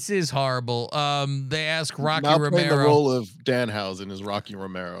horrible. This is horrible. They ask Rocky now Romero. Playing the role of Danhausen is Rocky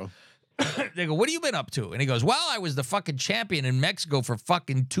Romero. They go, what have you been up to? And he goes, well, I was the fucking champion in Mexico for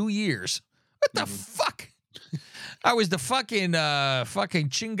fucking 2 years. What the fuck? I was the fucking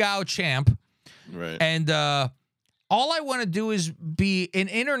Chingao champ. Right. And all I want to do is be an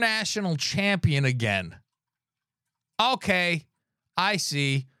international champion again. Okay, I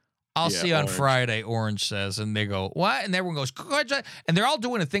see. I'll see on Friday, Orange says. And they go, what? And everyone goes, and they're all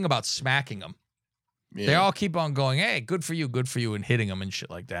doing a thing about smacking him. Yeah. They all keep on going, hey, good for you, and hitting him and shit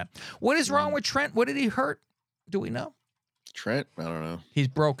like that. What is wrong with Trent? What did he hurt? Do we know? Trent? I don't know. He's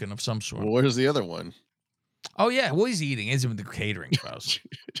broken of some sort. Well, where's the other one? Oh, yeah. Well, he's eating. He's in the catering house.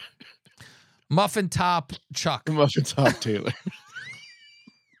 Muffin Top Chuck. Muffin Top Taylor.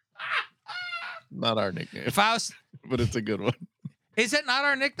 Not our nickname. Faust. But it's a good one. Is that not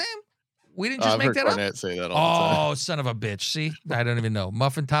our nickname? We didn't just make that up? I've heard Cornette say that all the time. Oh, son of a bitch. See? I don't even know.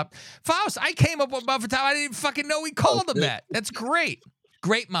 Muffin Top. Faust, I came up with Muffin Top. I didn't fucking know we called him that. That's great.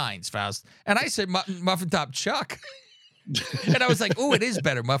 Great minds, Faust. And I said Muffin Top Chuck. And I was like, ooh, it is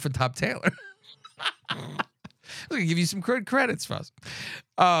better. Muffin Top Taylor. I'm going to give you some credits, Faust.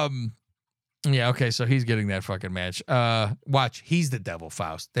 Yeah, okay, so he's getting that fucking match. Watch, he's the devil,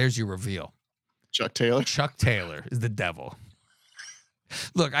 Faust. There's your reveal. Chuck Taylor? Chuck Taylor is the devil.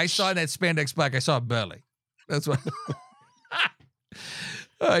 Look, I saw in that spandex black, I saw a belly. That's what.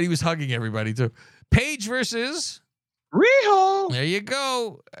 He was hugging everybody, too. Paige versus Riho. There you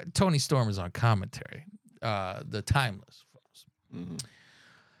go. Tony Storm is on commentary. The Timeless. Mm-hmm.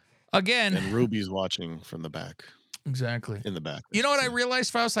 Again. And Ruby's watching from the back. Exactly. In the back. You know what I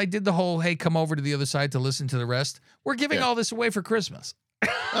realized, Faust? I did the whole, hey, come over to the other side to listen to the rest. We're giving all this away for Christmas.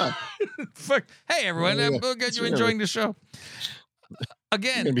 Fuck. Hey, everyone. We'll get you enjoying the show.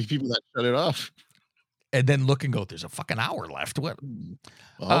 Again. There's going to be people that shut it off. And then look and go, there's a fucking hour left. What?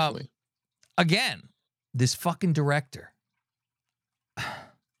 Well, hopefully. Again, this fucking director.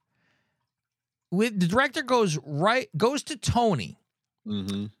 The director goes to Tony.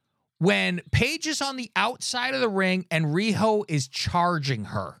 Mm-hmm. When Paige is on the outside of the ring and Riho is charging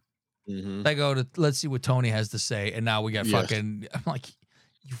her. Mm-hmm. They go to, let's see what Tony has to say. And now we got fucking, I'm like,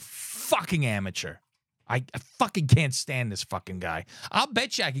 you fucking amateur. I fucking can't stand this fucking guy. I'll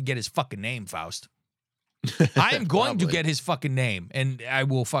bet you I could get his fucking name, Faust. I am going to get his fucking name, and I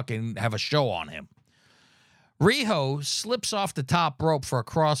will fucking have a show on him. Riho slips off the top rope for a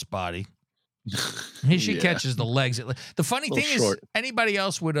crossbody. She catches the legs. The funny thing is, anybody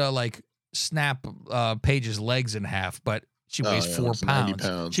else would like snap Paige's legs in half, but she weighs 4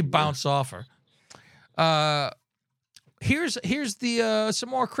 pounds. She bounced off her. Here's the some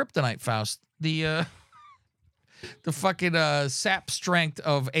more Kryptonite, Faust. The fucking sap strength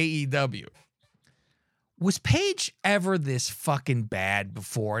of AEW. Was Paige ever this fucking bad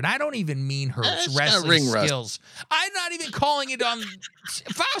before? And I don't even mean her wrestling skills. I'm not even calling it on...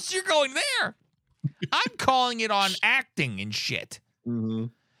 Faust, you're going there. I'm calling it on acting and shit. Mm-hmm.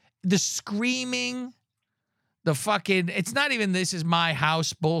 The screaming, the fucking... It's not even this is my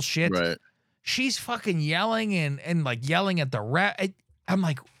house bullshit. Right. She's fucking yelling and like yelling at the ref. I'm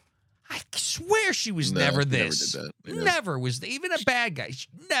like... I swear she was never this. Never was even a bad guy. She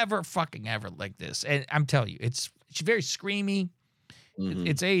never fucking ever like this. And I'm telling you, she's very screamy. Mm-hmm.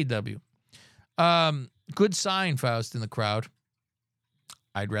 It's AEW. Good sign, Faust, in the crowd.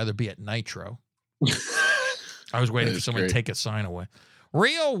 I'd rather be at Nitro. I was waiting for someone to take a sign away.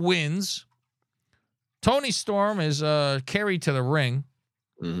 Rio wins. Tony Storm is carried to the ring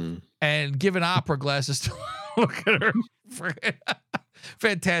and given opera glasses to look at her.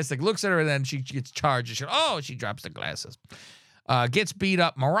 Fantastic. Looks at her and then she gets charged. She drops the glasses. Gets beat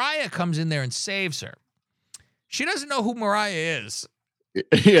up. Mariah comes in there and saves her. She doesn't know who Mariah is.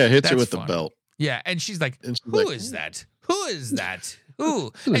 Yeah, hits her with the belt. Yeah, and she's like, who is that? Who is that?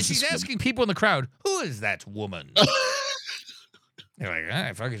 Who? And she's asking people in the crowd, who is that woman? They're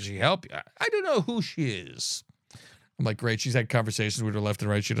like, fucking she help you? I don't know who she is. I'm like, great. She's had conversations with her left and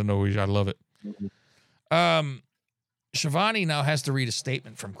right. She don't know who I love it. Shivani now has to read a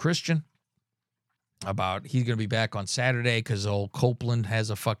statement from Christian about he's going to be back on Saturday because old Copeland has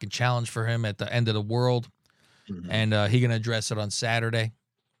a fucking challenge for him at the end of the world. Mm-hmm. And he's going to address it on Saturday.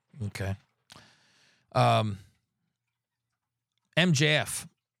 Okay. MJF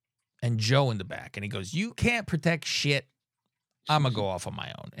and Joe in the back. And he goes, you can't protect shit. I'm going to go off on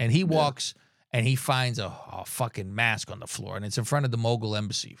my own. And he walks and he finds a fucking mask on the floor. And it's in front of the Mogul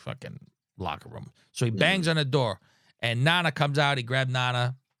Embassy fucking locker room. So he bangs on the door. And Nana comes out. He grabbed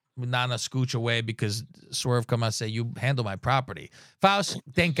Nana. Nana scooch away because Swerve come out and say, you handle my property. Faust,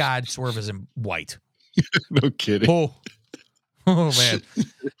 thank God Swerve isn't white. No kidding. Oh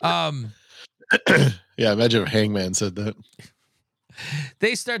man. Yeah, imagine if Hangman said that.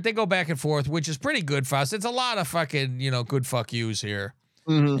 They go back and forth, which is pretty good, Faust. It's a lot of fucking, good fuck yous here.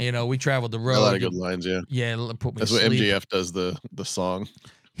 Mm-hmm. We traveled the road. A lot of good lines, yeah. Yeah, put me That's what MJF does the song.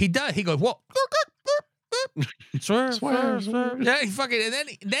 He does. He goes, whoa. Swerve. Yeah, he fucking, and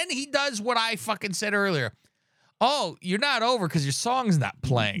then he does what I fucking said earlier. Oh, you're not over because your song's not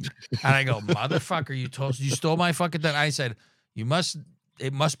playing. And I go, motherfucker, you stole my fucking thing. I said, it must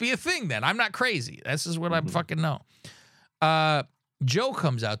be a thing then. I'm not crazy. This is what I fucking know. Joe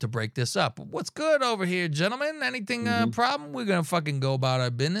comes out to break this up. What's good over here, gentlemen? Anything problem? We're gonna fucking go about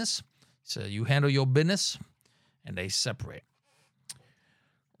our business. So you handle your business, and they separate.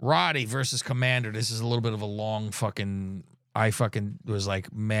 Roddy versus Commander. This is a little bit of a long fucking... I fucking was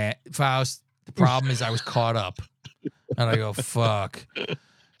like, man, Faust, the problem is I was caught up. And I go, fuck.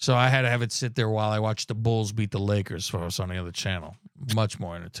 So I had to have it sit there while I watched the Bulls beat the Lakers for us on the other channel. Much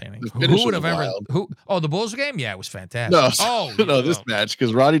more entertaining. Who would have ever... the Bulls game? Yeah, it was fantastic. No, this match,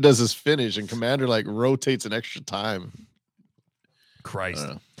 because Roddy does his finish and Commander like rotates an extra time. Christ.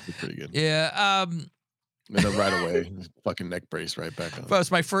 It's pretty good. Yeah, and then right away, fucking neck brace right back on. First,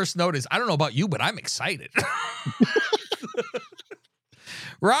 my first note is, I don't know about you, but I'm excited.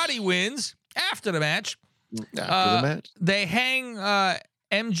 Roddy wins after the match. They hang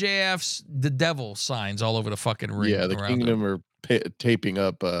MJF's The Devil signs all over the fucking ring. Yeah, the Kingdom are taping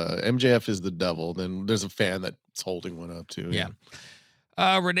up. MJF is the devil. Then there's a fan that It's holding one up too. Yeah.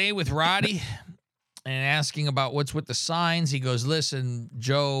 Renee with Roddy and asking about what's with the signs. He goes, listen,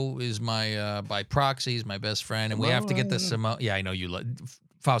 Joe is my, by proxy, he's my best friend, and we have to get this. Yeah, I know you love,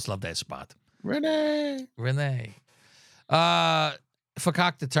 Faust loved that spot. Renee.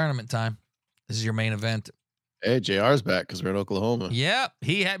 Fakakta tournament time. This is your main event. Hey, JR's back because we're in Oklahoma. Yep.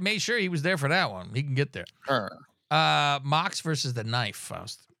 He had made sure he was there for that one. He can get there. Mox versus the Knife,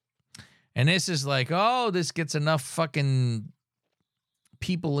 Faust. And this is like, oh, this gets enough fucking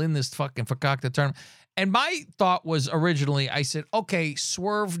people in this fucking Fakakta tournament. And my thought was originally, I said, okay,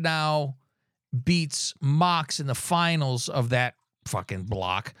 Swerve now beats Mox in the finals of that fucking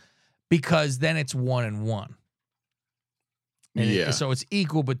block because then it's 1-1. And so it's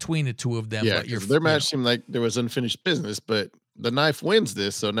equal between the two of them. Yeah, but their match seemed like there was unfinished business, but the Knife wins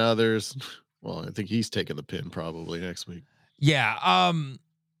this, so now there's, well, I think he's taking the pin probably next week. Yeah.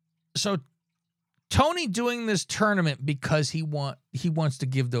 So Tony doing this tournament because he wants to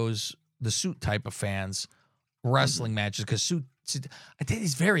give the suit type of fans wrestling matches because suit. I think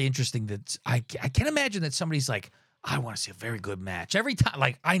it's very interesting that I can't imagine that somebody's like, I want to see a very good match every time.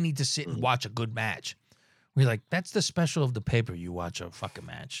 Like I need to sit and watch a good match. We're like, that's the special of the paper. You watch a fucking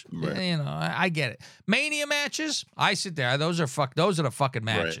match. Right. You know, I get it. Mania matches, I sit there. Those are the fucking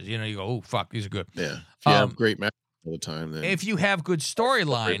matches. Right. You know, you go, oh fuck, these are good. Yeah. If you have great matches all the time, then if you have good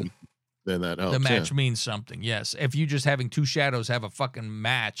storyline, then that helps. The match means something. Yes. If you just having two shadows have a fucking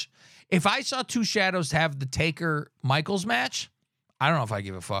match. If I saw two shadows have the Taker Michaels match, I don't know if I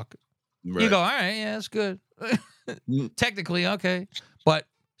give a fuck. Right. You go, all right, yeah, that's good. Technically, okay. But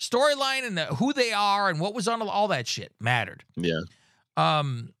storyline and who they are and what was on all that shit mattered. Yeah.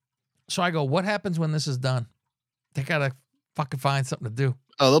 So I go, what happens when this is done? They gotta fucking find something to do.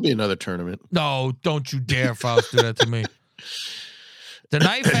 Oh, there'll be another tournament. No, don't you dare, Faust, do that to me. The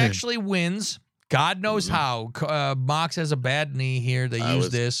Knife actually wins. God knows how. Mox has a bad knee here. They use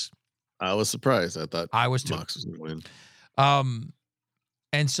this. I was surprised. I thought I was too. Mox was gonna win.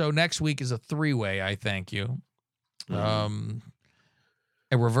 And so next week is a 3-way. I thank you.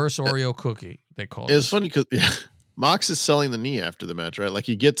 A reverse Oreo cookie, they call it. It's funny because Mox is selling the knee after the match, right? Like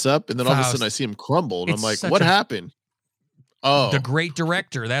he gets up and then all of a sudden I see him crumble. And I'm like, what happened? Oh, the great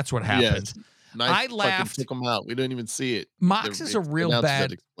director. That's what happened. Yes. I laughed. Took him out. We didn't even see it. Mox is a real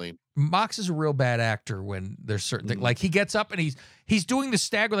bad. Mox is a real bad actor when there's certain things. Like he gets up and he's doing the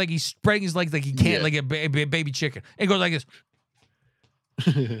stagger, like he's spreading his legs like he can't, like a baby chicken. And he goes like this,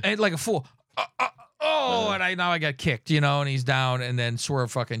 and like a fool. And I got kicked, you know, and he's down, and then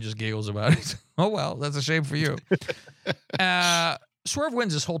Swerve fucking just giggles about it. Oh well, that's a shame for you. Swerve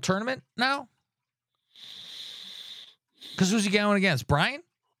wins this whole tournament now. Because who's he going against? Brian?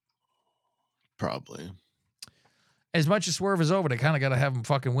 Probably. As much as Swerve is over, they kind of got to have him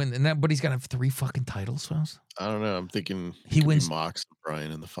fucking win. But he's got to have 3 fucking titles, Faust. I don't know. I'm thinking he wins Mox and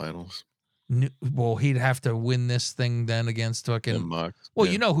Brian in the finals. Well, he'd have to win this thing then against fucking Mox. Well,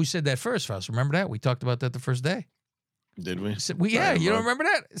 you know who said that first, Faust. Remember that? We talked about that the first day. Did we? You don't remember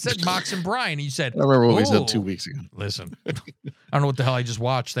that? It said Mox and Brian. You said, I remember what we said 2 weeks ago. Listen, I don't know what the hell I just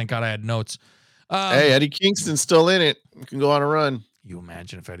watched. Thank God I had notes. Hey, Eddie Kingston's still in it. You can go on a run. You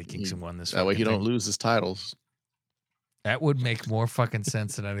imagine if Eddie Kingston won this? That way he don't lose his titles. That would make more fucking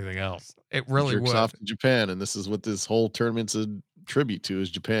sense than anything else. It really would. Off to Japan, and this is what this whole tournament's a tribute to is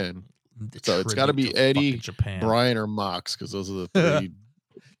Japan. So it's got to be Eddie, Brian, or Mox because those are the 3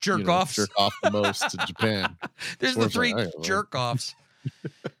 jerk offs. Jerk off the most to Japan. There's the 3 jerk offs.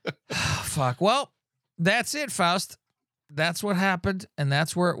 Fuck. Well, that's it, Faust. That's what happened, and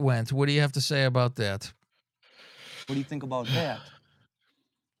that's where it went. What do you have to say about that? What do you think about that?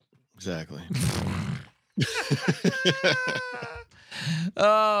 Exactly.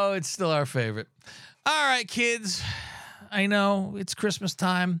 Oh, it's still our favorite. All right, kids. I know it's Christmas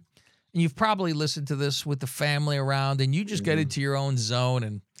time, and you've probably listened to this with the family around, and you just get into your own zone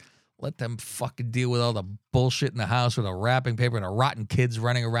and let them fucking deal with all the bullshit in the house with a wrapping paper and a rotten kids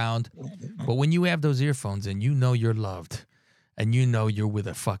running around. But when you have those earphones and you know you're loved, and you know you're with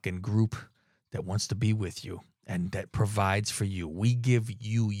a fucking group that wants to be with you and that provides for you, we give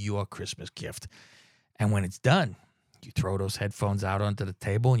you your Christmas gift. And when it's done, you throw those headphones out onto the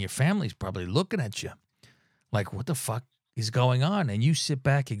table and your family's probably looking at you like, what the fuck is going on? And you sit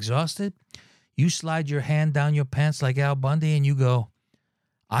back exhausted. You slide your hand down your pants like Al Bundy and you go,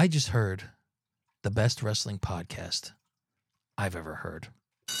 I just heard the best wrestling podcast I've ever heard.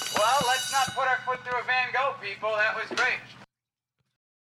 Well, let's not put our foot through a Van Gogh, people. That was great.